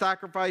Adonijah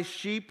sacrificed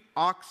sheep,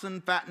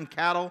 oxen, fattened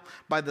cattle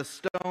by the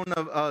stone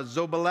of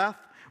Zobaleth,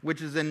 which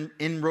is in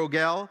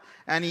Rogel.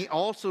 And he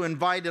also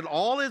invited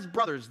all his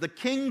brothers, the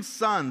king's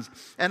sons,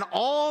 and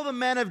all the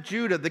men of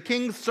Judah, the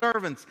king's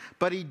servants.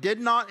 But he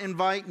did not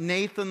invite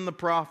Nathan the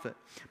prophet,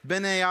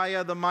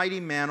 Benaiah the mighty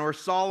man, or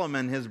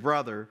Solomon his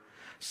brother.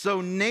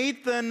 So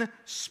Nathan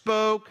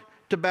spoke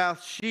to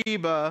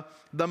Bathsheba,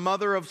 the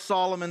mother of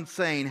Solomon,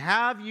 saying,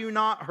 have you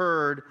not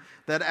heard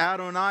that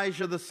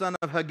Adonijah the son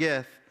of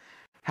Haggith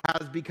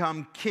has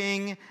become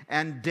king,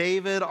 and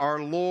David our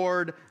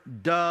Lord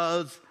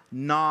does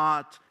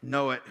not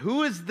know it?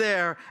 Who is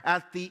there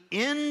at the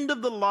end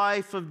of the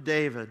life of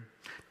David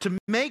to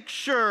make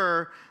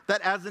sure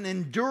that as an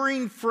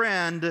enduring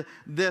friend,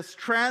 this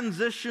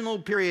transitional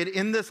period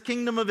in this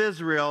kingdom of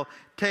Israel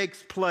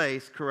takes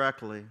place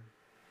correctly?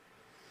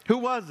 Who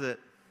was it?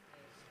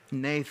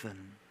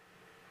 Nathan.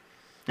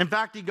 In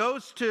fact, he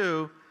goes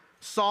to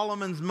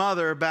Solomon's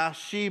mother,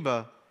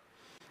 Bathsheba.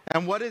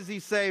 And what does he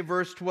say?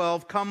 Verse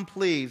 12, come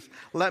please,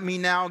 let me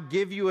now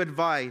give you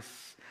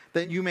advice,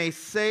 that you may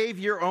save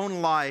your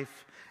own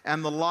life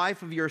and the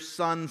life of your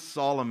son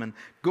Solomon.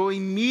 Go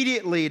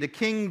immediately to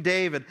King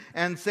David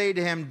and say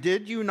to him,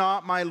 did you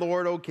not, my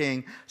lord, O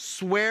king,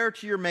 swear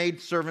to your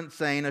maidservant,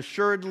 saying,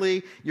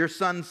 assuredly your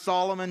son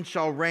Solomon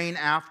shall reign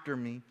after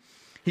me.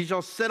 He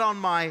shall sit on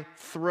my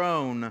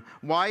throne.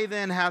 Why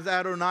then has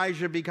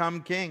Adonijah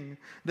become king?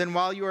 Then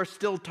while you are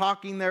still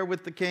talking there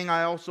with the king,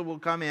 I also will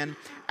come in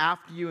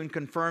after you and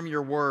confirm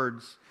your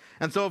words.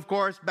 And so, of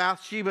course,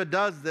 Bathsheba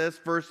does this,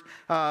 verse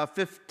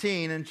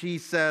 15, and she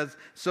says,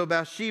 so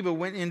Bathsheba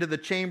went into the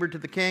chamber to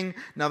the king.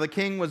 Now the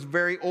king was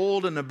very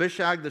old, and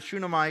Abishag the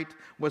Shunammite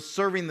was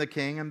serving the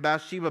king. And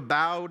Bathsheba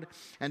bowed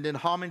and did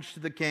homage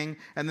to the king.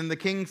 And then the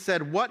king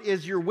said, what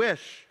is your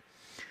wish?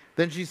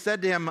 Then she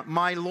said to him,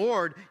 my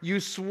lord, you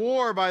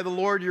swore by the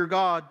Lord your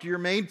God to your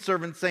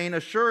maidservant, saying,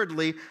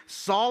 assuredly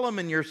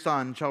Solomon your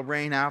son shall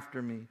reign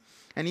after me,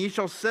 and he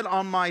shall sit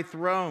on my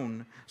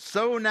throne.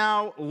 So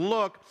now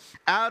look,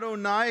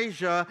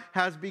 Adonijah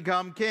has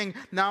become king.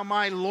 Now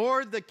my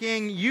lord the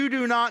king, you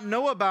do not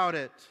know about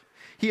it.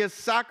 He has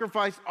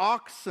sacrificed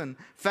oxen,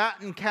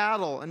 fattened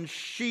cattle, and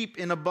sheep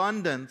in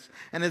abundance,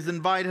 and has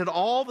invited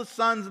all the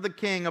sons of the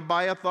king,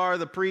 Abiathar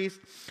the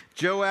priest,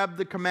 Joab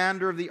the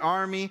commander of the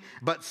army,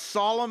 but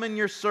Solomon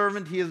your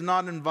servant he has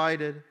not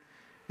invited.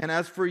 And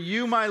as for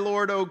you, my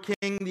lord, O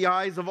king, the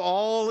eyes of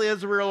all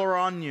Israel are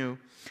on you,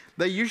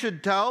 that you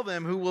should tell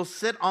them who will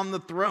sit on the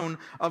throne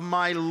of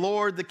my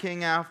lord the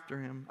king after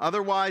him.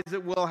 Otherwise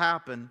it will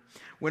happen,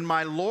 when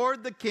my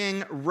lord the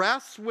king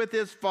rests with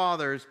his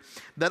fathers,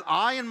 that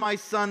I and my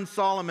son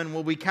Solomon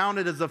will be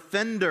counted as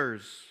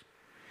offenders.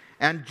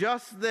 And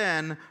just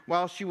then,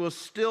 while she was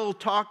still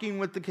talking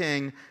with the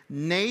king,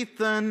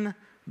 Nathan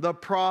the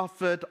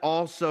prophet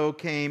also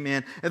came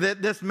in.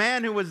 This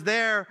man who was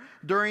there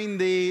during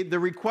the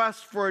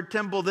request for a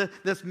temple,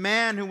 this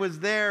man who was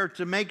there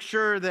to make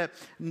sure that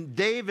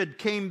David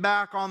came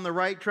back on the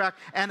right track.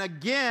 And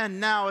again,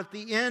 now at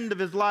the end of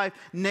his life,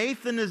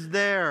 Nathan is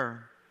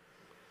there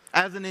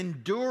as an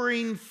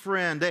enduring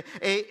friend,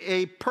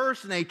 a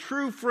person, a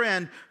true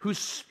friend who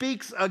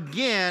speaks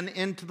again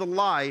into the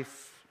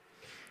life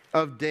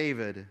of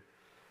David.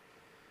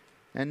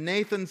 And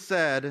Nathan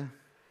said,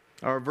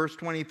 or verse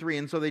 23,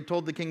 and so they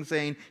told the king,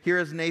 saying, here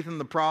is Nathan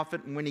the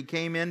prophet. And when he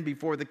came in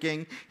before the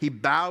king, he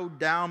bowed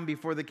down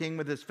before the king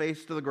with his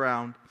face to the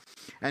ground.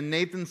 And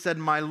Nathan said,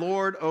 my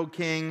lord, O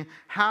king,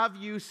 have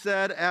you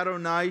said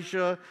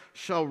Adonijah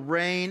shall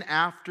reign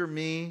after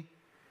me,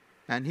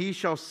 and he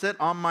shall sit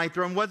on my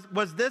throne?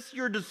 Was this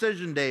your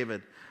decision,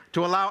 David,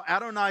 to allow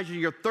Adonijah,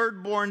 your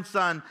third-born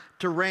son,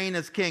 to reign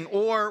as king?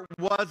 Or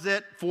was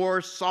it for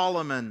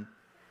Solomon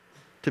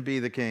to be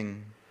the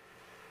king?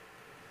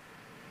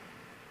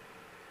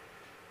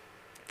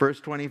 Verse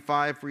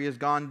 25, for he has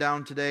gone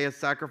down today, has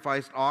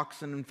sacrificed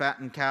oxen and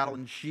fattened cattle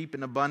and sheep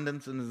in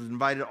abundance, and has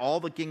invited all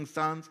the king's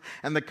sons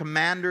and the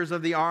commanders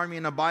of the army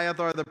and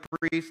Abiathar the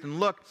priest. And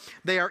look,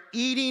 they are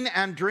eating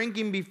and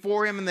drinking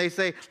before him, and they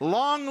say,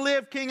 long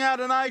live King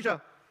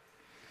Adonijah.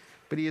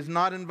 But he has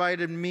not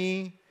invited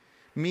me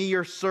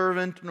your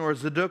servant, nor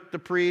Zadok the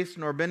priest,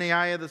 nor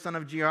Benaiah the son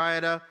of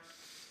Jehoiada,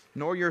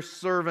 nor your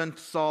servant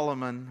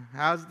Solomon.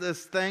 Has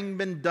this thing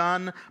been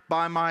done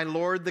by my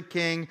lord the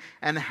king?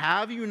 And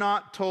have you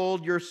not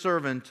told your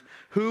servant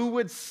who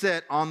would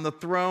sit on the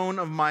throne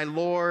of my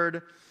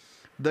lord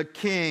the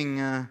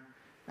king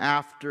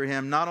after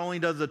him? Not only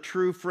does a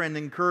true friend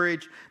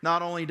encourage,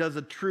 not only does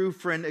a true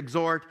friend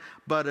exhort,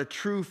 but a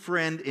true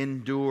friend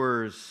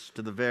endures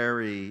to the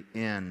very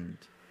end.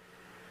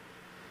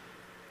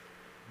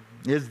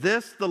 Is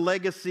this the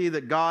legacy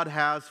that God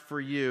has for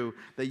you,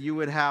 that you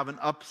would have an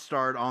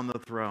upstart on the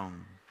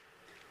throne?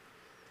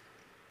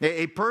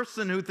 A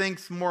person who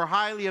thinks more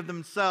highly of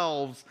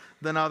themselves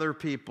than other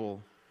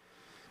people.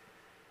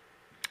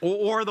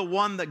 Or the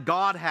one that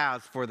God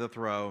has for the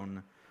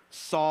throne,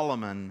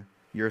 Solomon,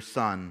 your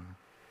son.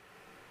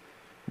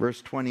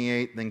 Verse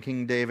 28, then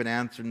King David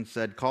answered and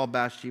said, call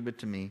Bathsheba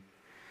to me.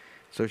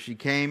 So she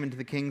came into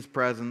the king's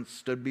presence,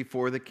 stood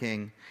before the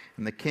king,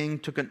 and the king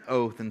took an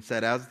oath and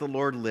said, as the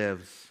Lord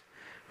lives,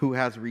 who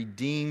has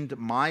redeemed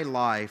my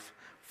life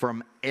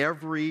from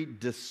every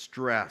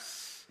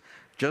distress,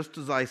 just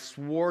as I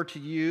swore to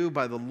you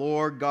by the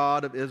Lord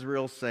God of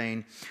Israel,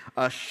 saying,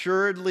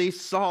 assuredly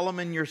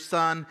Solomon your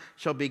son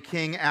shall be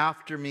king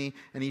after me,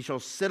 and he shall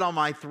sit on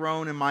my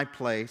throne in my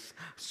place.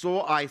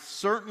 So I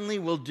certainly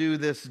will do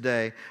this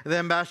day.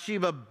 Then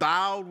Bathsheba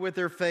bowed with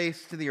her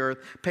face to the earth,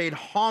 paid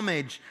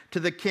homage to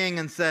the king,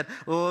 and said,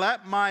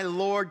 let my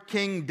lord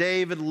King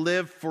David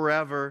live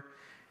forever.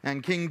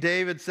 And King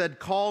David said,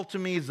 call to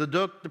me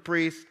Zadok the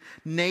priest,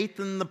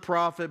 Nathan the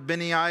prophet,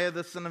 Benaiah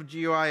the son of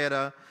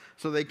Jehoiada.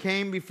 So they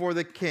came before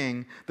the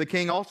king. The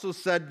king also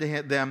said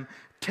to them,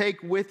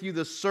 take with you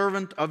the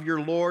servant of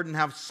your Lord, and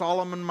have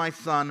Solomon my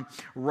son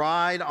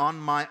ride on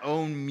my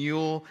own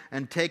mule,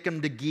 and take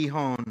him to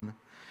Gihon.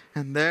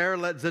 And there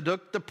let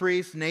Zadok the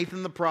priest,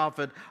 Nathan the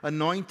prophet,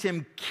 anoint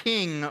him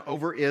king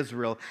over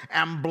Israel,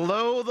 and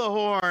blow the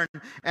horn,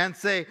 and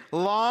say,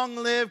 long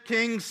live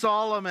King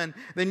Solomon.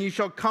 Then you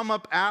shall come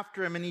up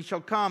after him, and he shall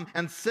come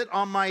and sit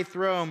on my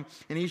throne,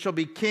 and he shall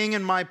be king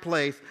in my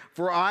place.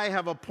 For I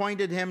have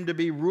appointed him to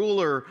be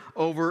ruler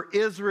over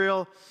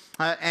Israel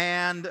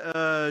and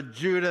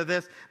Judah.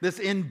 This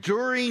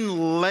enduring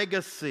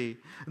legacy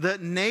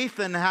that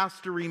Nathan has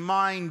to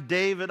remind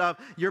David of.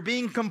 You're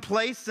being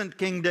complacent,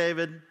 King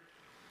David.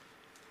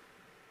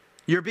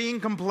 You're being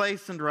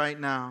complacent right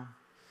now.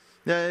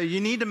 You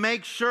need to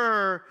make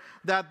sure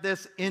that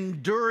this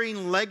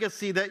enduring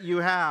legacy that you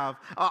have,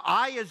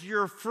 I as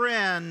your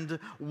friend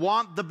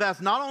want the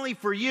best, not only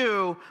for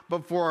you,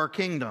 but for our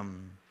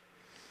kingdom.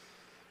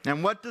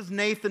 And what does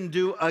Nathan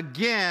do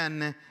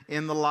again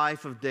in the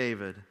life of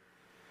David?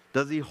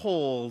 Does he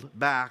hold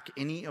back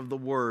any of the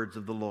words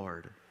of the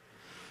Lord?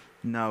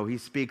 No, he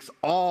speaks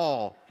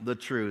all the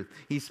truth.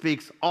 He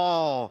speaks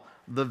all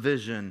the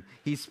vision.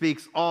 He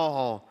speaks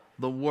all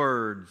the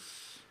words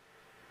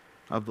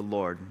of the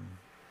Lord.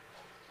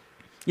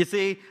 You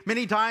see,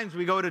 many times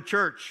we go to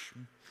church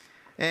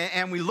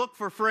and we look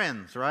for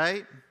friends,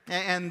 right?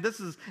 And this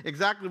is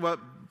exactly what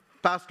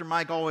Pastor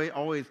Mike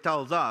always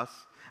tells us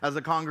as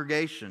a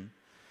congregation.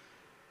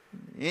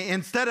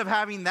 Instead of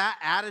having that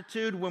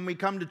attitude when we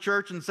come to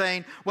church and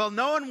saying, well,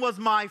 no one was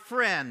my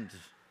friend.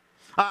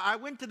 I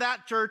went to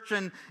that church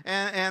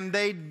and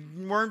they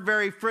weren't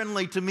very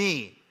friendly to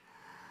me.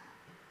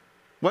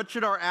 What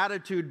should our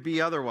attitude be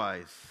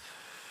otherwise?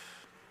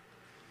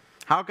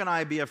 How can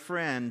I be a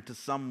friend to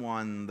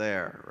someone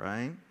there,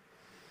 right?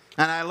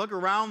 And I look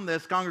around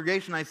this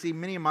congregation, I see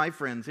many of my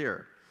friends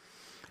here.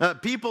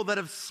 People that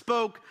have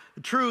spoke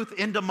truth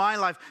into my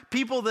life.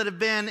 People that have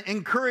been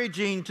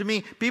encouraging to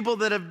me. People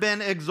that have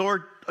been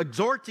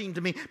exhorting to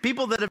me.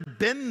 People that have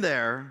been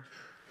there.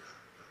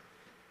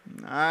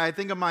 I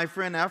think of my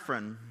friend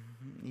Ephraim.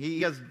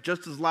 He has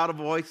just as loud a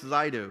voice as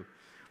I do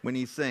when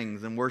he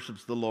sings and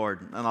worships the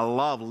Lord. And I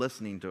love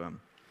listening to him.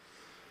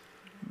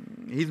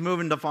 He's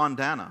moving to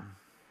Fontana.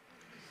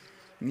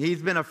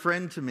 He's been a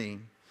friend to me.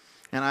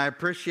 And I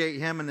appreciate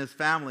him and his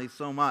family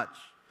so much.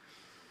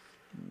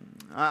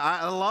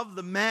 I love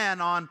the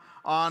men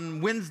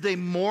on Wednesday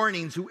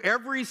mornings who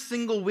every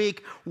single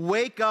week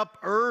wake up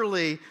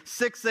early,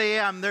 6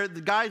 a.m. They're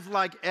the guys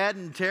like Ed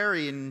and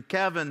Terry and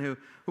Kevin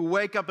who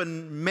wake up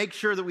and make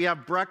sure that we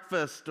have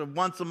breakfast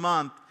once a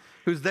month,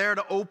 who's there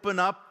to open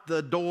up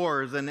the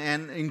doors and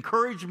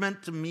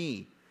encouragement to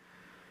me.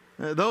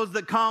 Those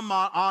that come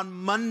on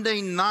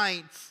Monday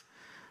nights,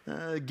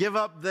 give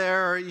up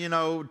their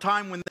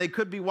time when they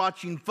could be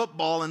watching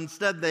football.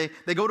 Instead,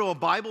 they go to a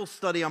Bible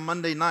study on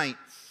Monday nights.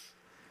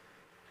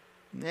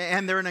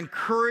 And they're an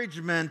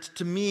encouragement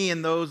to me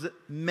and those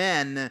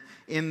men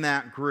in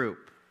that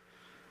group.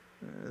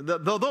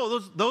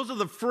 Those are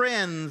the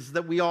friends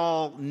that we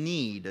all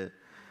need.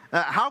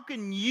 How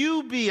can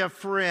you be a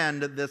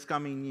friend this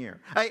coming year?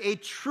 A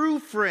true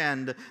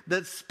friend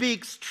that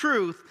speaks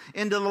truth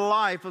into the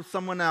life of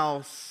someone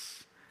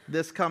else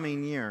this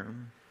coming year.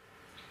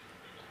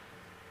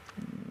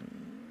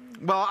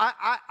 Well,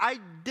 I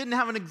didn't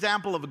have an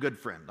example of a good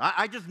friend.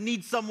 I just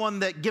need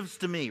someone that gives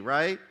to me,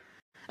 right?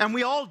 And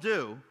we all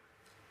do.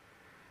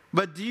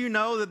 But do you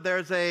know that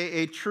there's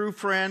a true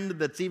friend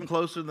that's even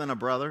closer than a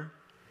brother?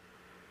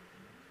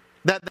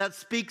 that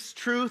speaks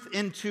truth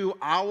into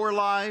our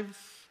lives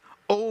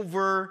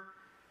over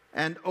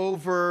and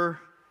over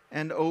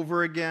and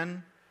over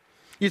again.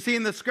 You see,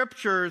 in the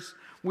scriptures,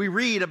 we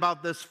read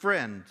about this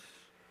friend.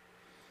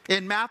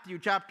 In Matthew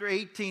chapter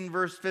 18,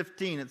 verse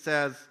 15, it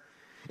says,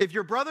 "If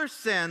your brother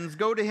sins,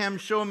 go to him,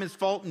 show him his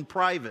fault in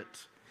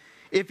private.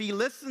 If he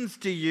listens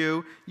to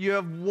you, you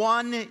have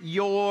won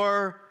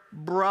your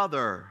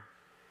brother."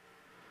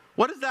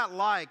 What is that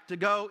like, to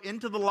go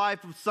into the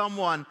life of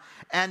someone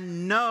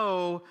and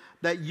know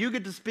that you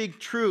get to speak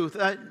truth?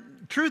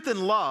 Truth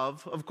in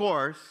love, of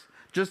course,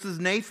 just as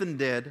Nathan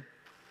did.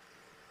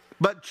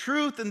 But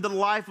truth in the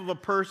life of a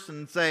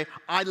person, say,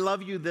 "I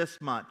love you this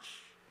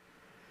much."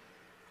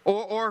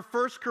 Or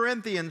 1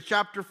 Corinthians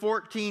chapter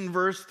 14,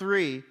 verse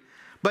 3.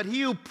 "But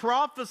he who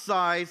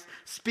prophesies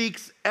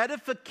speaks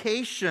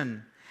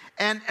edification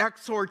and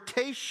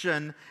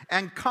exhortation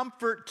and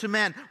comfort to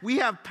men." We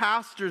have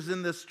pastors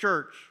in this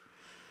church.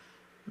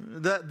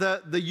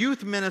 The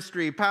youth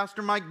ministry,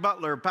 Pastor Mike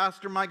Butler,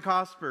 Pastor Mike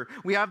Hosper.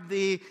 We have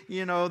the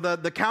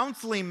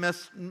counseling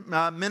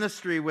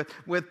ministry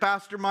with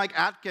Pastor Mike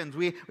Atkins.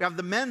 We have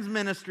the men's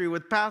ministry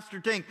with Pastor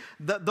Tink.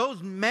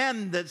 Those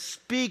men that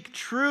speak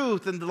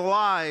truth into the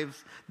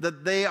lives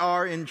that they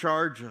are in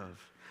charge of,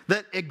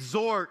 that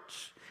exhort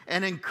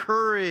and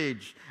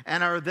encourage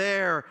and are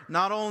there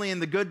not only in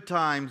the good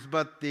times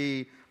but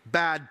the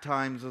bad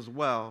times as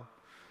well.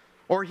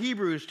 Or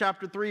Hebrews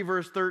chapter 3,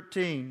 verse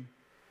 13.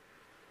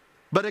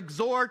 "But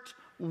exhort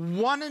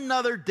one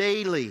another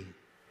daily,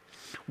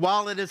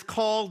 while it is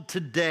called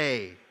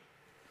today,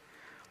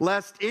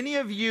 lest any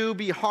of you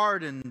be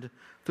hardened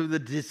through the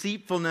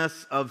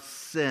deceitfulness of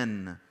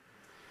sin."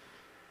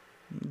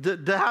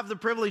 To have the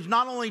privilege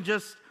not only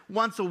just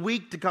once a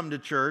week to come to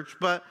church,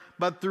 but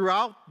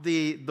throughout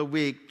the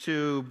week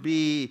to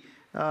be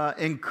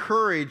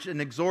encouraged and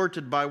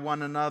exhorted by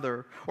one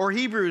another. Or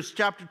Hebrews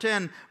chapter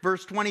 10,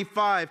 verse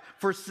 25,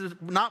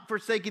 "Not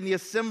forsaking the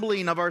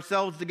assembling of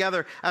ourselves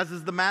together, as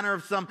is the manner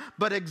of some,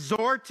 but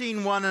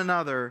exhorting one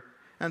another,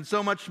 and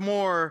so much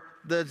more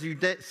as you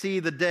see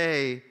the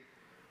day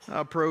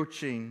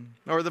approaching."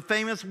 Or the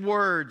famous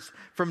words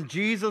from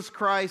Jesus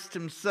Christ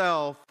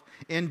himself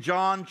in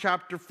John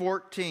chapter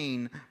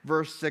 14,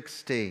 verse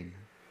 16.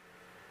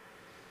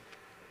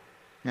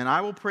 "And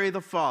I will pray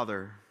the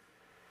Father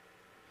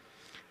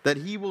that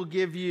he will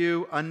give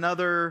you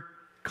another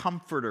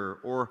comforter,"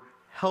 or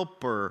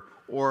helper,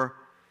 or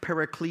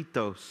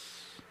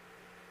parakletos,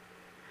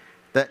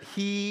 "that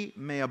he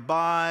may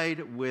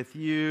abide with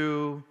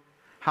you."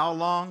 How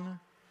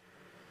long?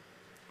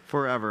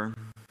 Forever.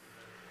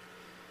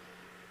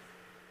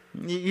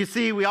 You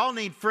see, we all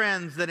need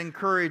friends that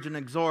encourage and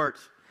exhort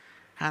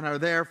and are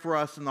there for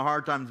us in the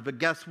hard times. But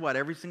guess what?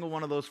 Every single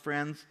one of those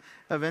friends,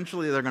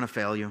 eventually they're going to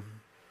fail you.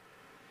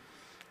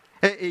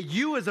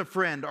 You as a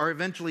friend are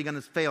eventually going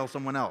to fail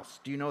someone else.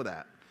 Do you know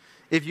that?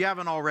 If you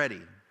haven't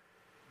already.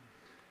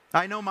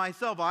 I know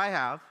myself, I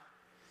have.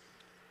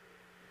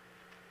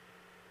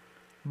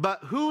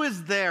 But who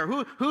is there?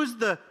 Who's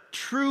the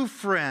true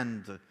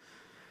friend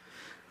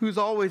who's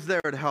always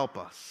there to help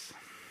us?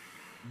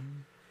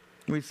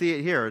 We see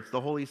it here. It's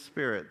the Holy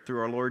Spirit through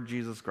our Lord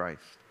Jesus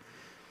Christ.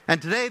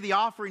 And today the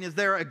offering is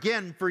there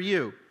again for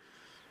you.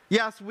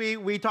 Yes,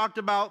 we talked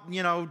about,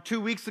 2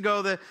 weeks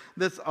ago,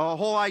 this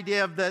whole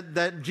idea of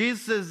that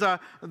Jesus is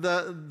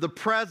the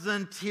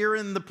present, here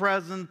in the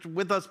present,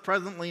 with us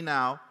presently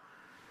now.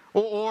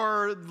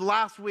 Or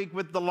last week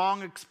with the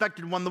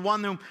long-expected one, the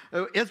one whom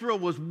Israel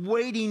was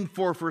waiting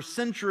for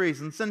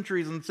centuries and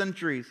centuries and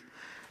centuries,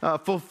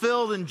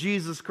 fulfilled in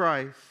Jesus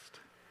Christ.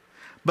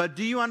 But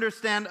do you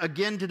understand,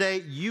 again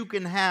today, you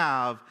can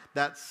have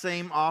that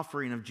same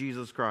offering of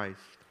Jesus Christ.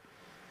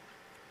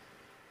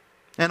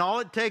 And all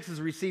it takes is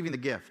receiving the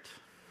gift.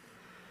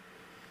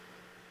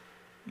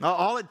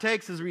 All it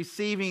takes is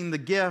receiving the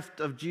gift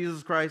of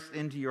Jesus Christ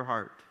into your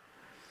heart.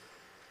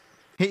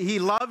 He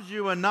loves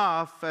you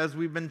enough, as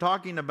we've been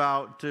talking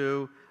about,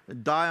 to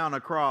die on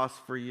a cross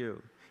for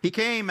you. He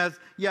came as,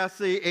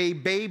 yes, a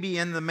baby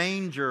in the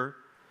manger,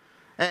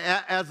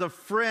 as a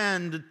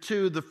friend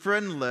to the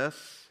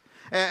friendless,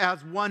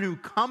 as one who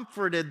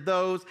comforted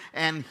those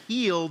and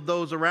healed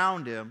those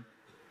around him.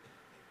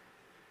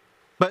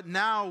 But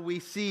now we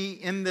see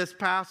in this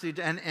passage,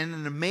 and in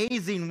an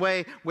amazing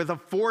way, with a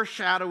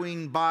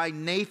foreshadowing by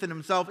Nathan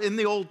himself in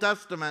the Old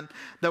Testament,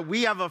 that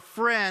we have a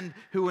friend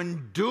who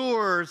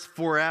endures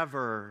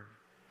forever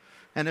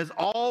and is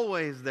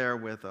always there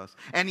with us.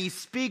 And he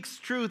speaks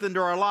truth into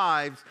our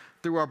lives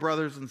through our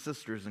brothers and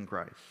sisters in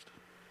Christ.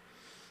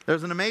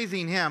 There's an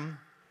amazing hymn,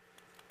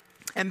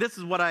 and this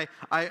is what I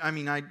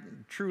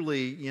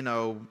truly,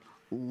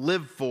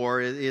 live for,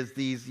 is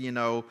these,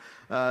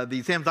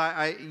 these hymns.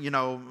 I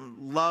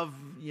love,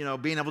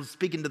 being able to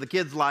speak into the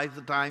kids' lives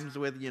at times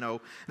with,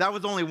 that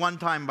was only one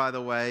time, by the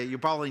way. You'll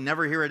probably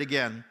never hear it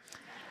again.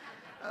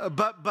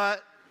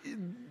 But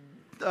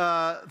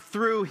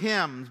through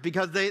hymns,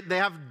 because they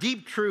have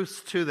deep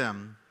truths to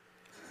them.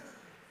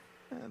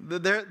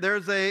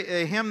 There's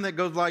a hymn that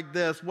goes like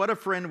this: "What a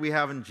friend we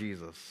have in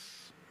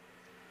Jesus.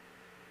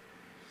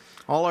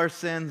 all our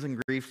sins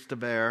and griefs to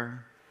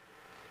bear.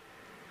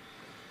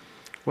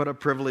 What a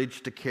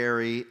privilege to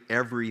carry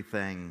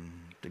everything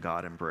to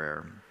God in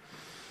prayer.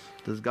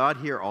 Does God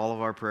hear all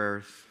of our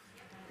prayers?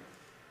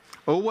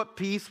 Oh, what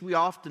peace we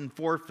often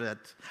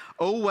forfeit.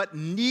 Oh, what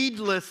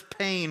needless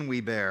pain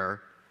we bear.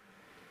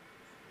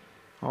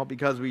 All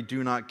because we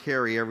do not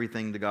carry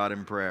everything to God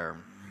in prayer.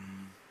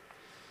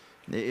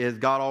 Is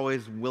God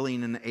always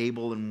willing and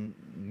able and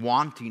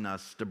wanting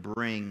us to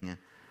bring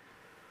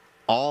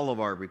all of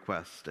our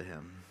requests to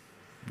Him?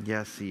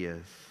 Yes, He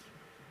is.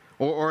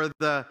 Or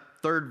the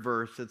third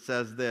verse, it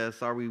says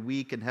this: are we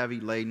weak and heavy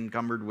laden,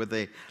 cumbered with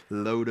a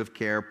load of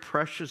care?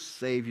 Precious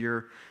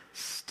Savior,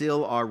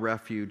 still our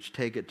refuge,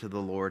 take it to the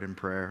Lord in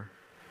prayer.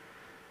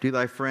 Do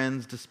thy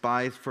friends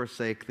despise,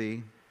 forsake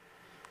thee?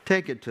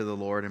 Take it to the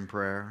Lord in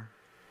prayer.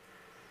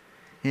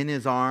 In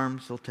His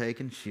arms He'll take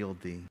and shield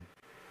thee.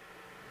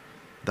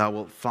 Thou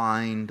wilt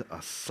find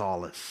a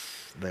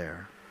solace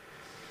there.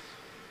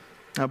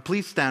 Now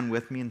please stand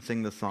with me and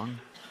sing the song.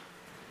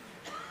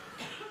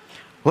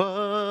 What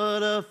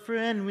a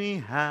friend we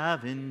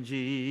have in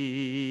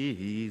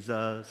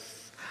Jesus,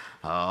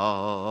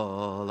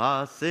 all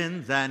our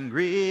sins and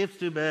griefs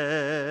to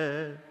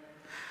bear.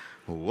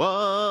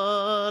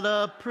 What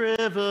a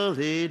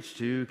privilege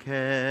to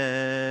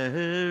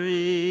carry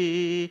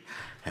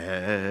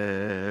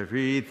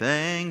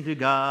everything to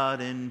God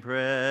in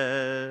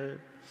prayer.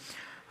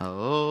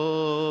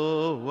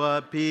 Oh,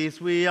 what peace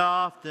we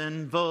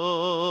often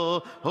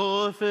forfeit.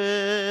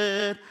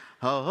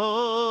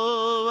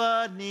 Oh,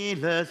 what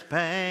needless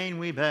pain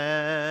we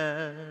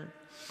bear.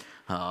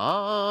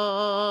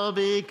 All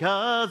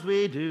because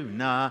we do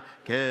not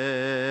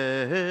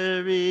carry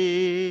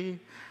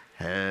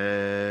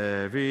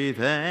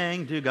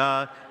everything to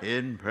God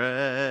in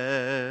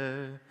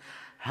prayer.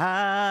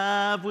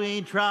 Have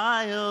we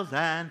trials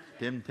and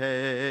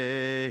temptations?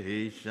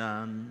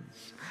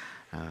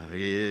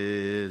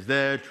 Is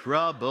there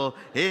trouble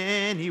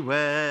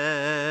anywhere?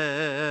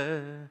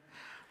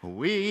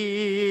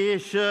 We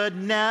should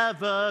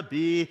never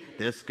be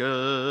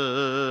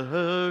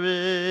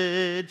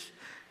discouraged.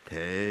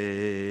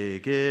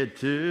 Take it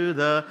to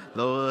the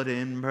Lord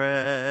in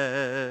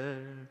prayer.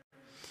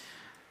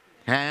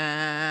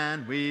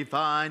 Can we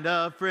find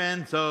a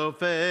friend so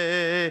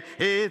faithful,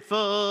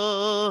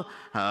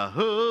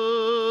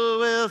 who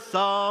will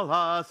all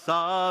our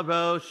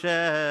sorrow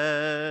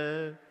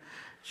share?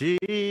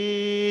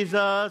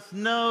 Jesus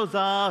knows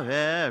our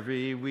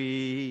every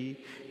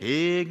weakness.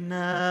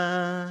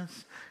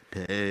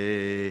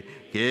 Take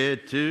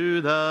it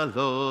to the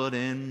Lord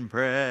in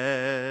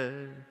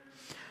prayer.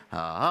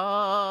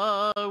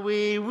 Are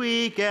we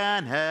weak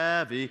and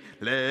heavy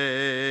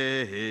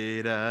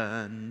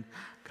laden,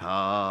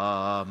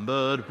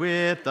 cumbered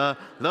with a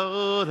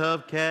load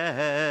of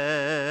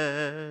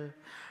care?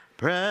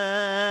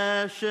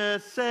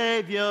 Precious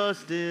Savior,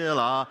 still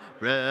our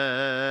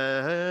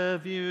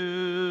refuge.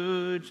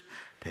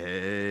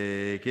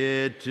 Take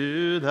it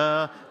to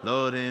the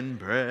Lord in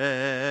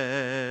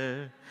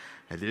prayer.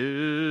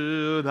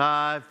 Do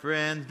thy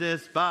friends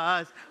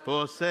despise,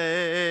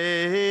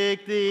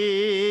 forsake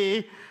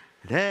thee?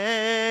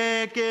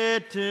 Take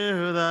it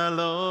to the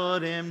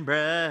Lord in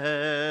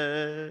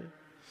prayer.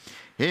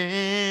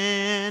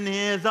 In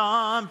His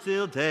arms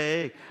He'll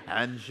take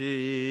and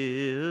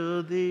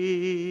shield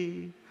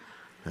thee.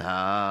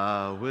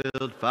 Thou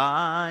wilt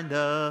find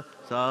a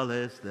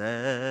solace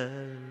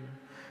there.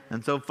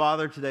 And so,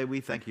 Father, today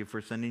we thank you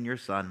for sending your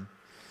Son,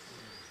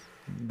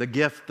 the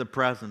gift, the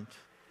present,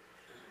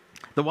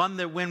 the one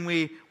that when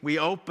we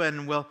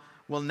open will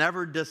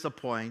never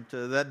disappoint,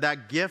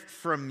 that gift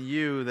from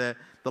you, that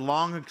the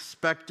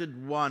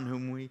long-expected one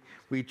whom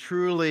we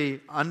truly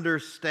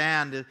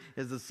understand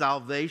is the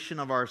salvation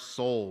of our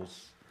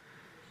souls.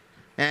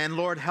 And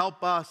Lord,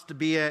 help us to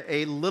be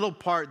a little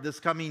part this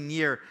coming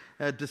year,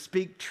 to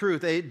speak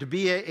truth, to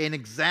be an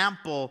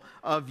example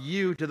of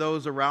you to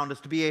those around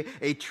us, to be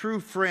a true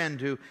friend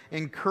who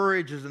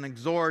encourages and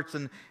exhorts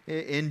and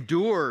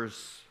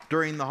endures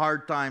during the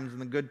hard times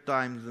and the good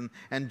times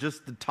and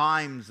just the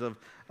times of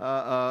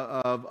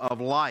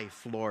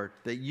life, Lord,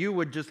 that you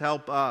would just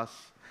help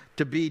us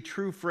to be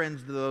true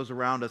friends to those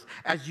around us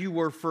as you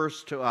were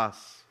first to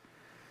us.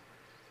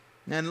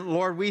 And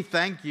Lord, we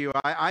thank you.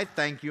 I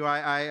thank you.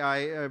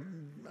 I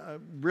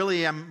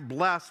really am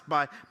blessed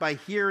by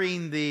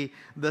hearing the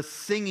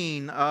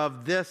singing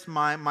of this,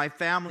 my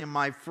family and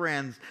my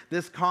friends,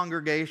 this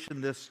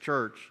congregation, this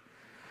church.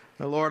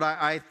 Lord,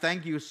 I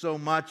thank you so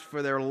much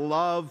for their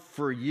love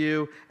for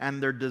you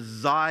and their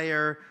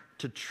desire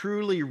to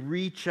truly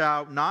reach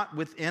out, not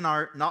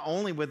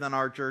only within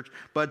our church,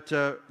 but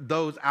to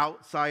those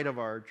outside of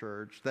our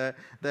church. That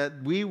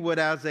we would,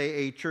 as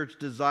a church,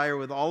 desire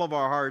with all of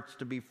our hearts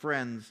to be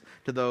friends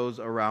to those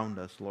around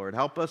us, Lord.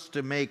 Help us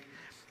to make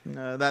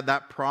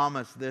that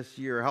promise this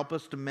year. Help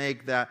us to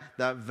make that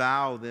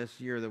vow this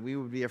year that we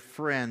would be a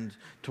friend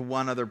to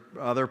one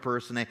other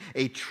person,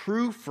 a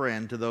true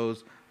friend to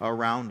those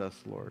around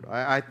us, Lord.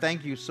 I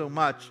thank you so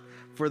much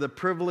for the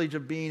privilege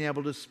of being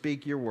able to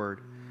speak your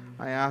word.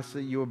 I ask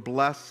that you would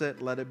bless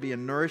it. Let it be a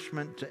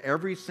nourishment to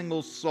every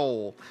single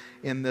soul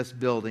in this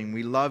building.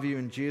 We love you.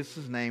 In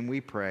Jesus' name we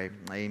pray.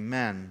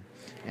 Amen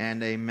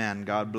and amen. God bless.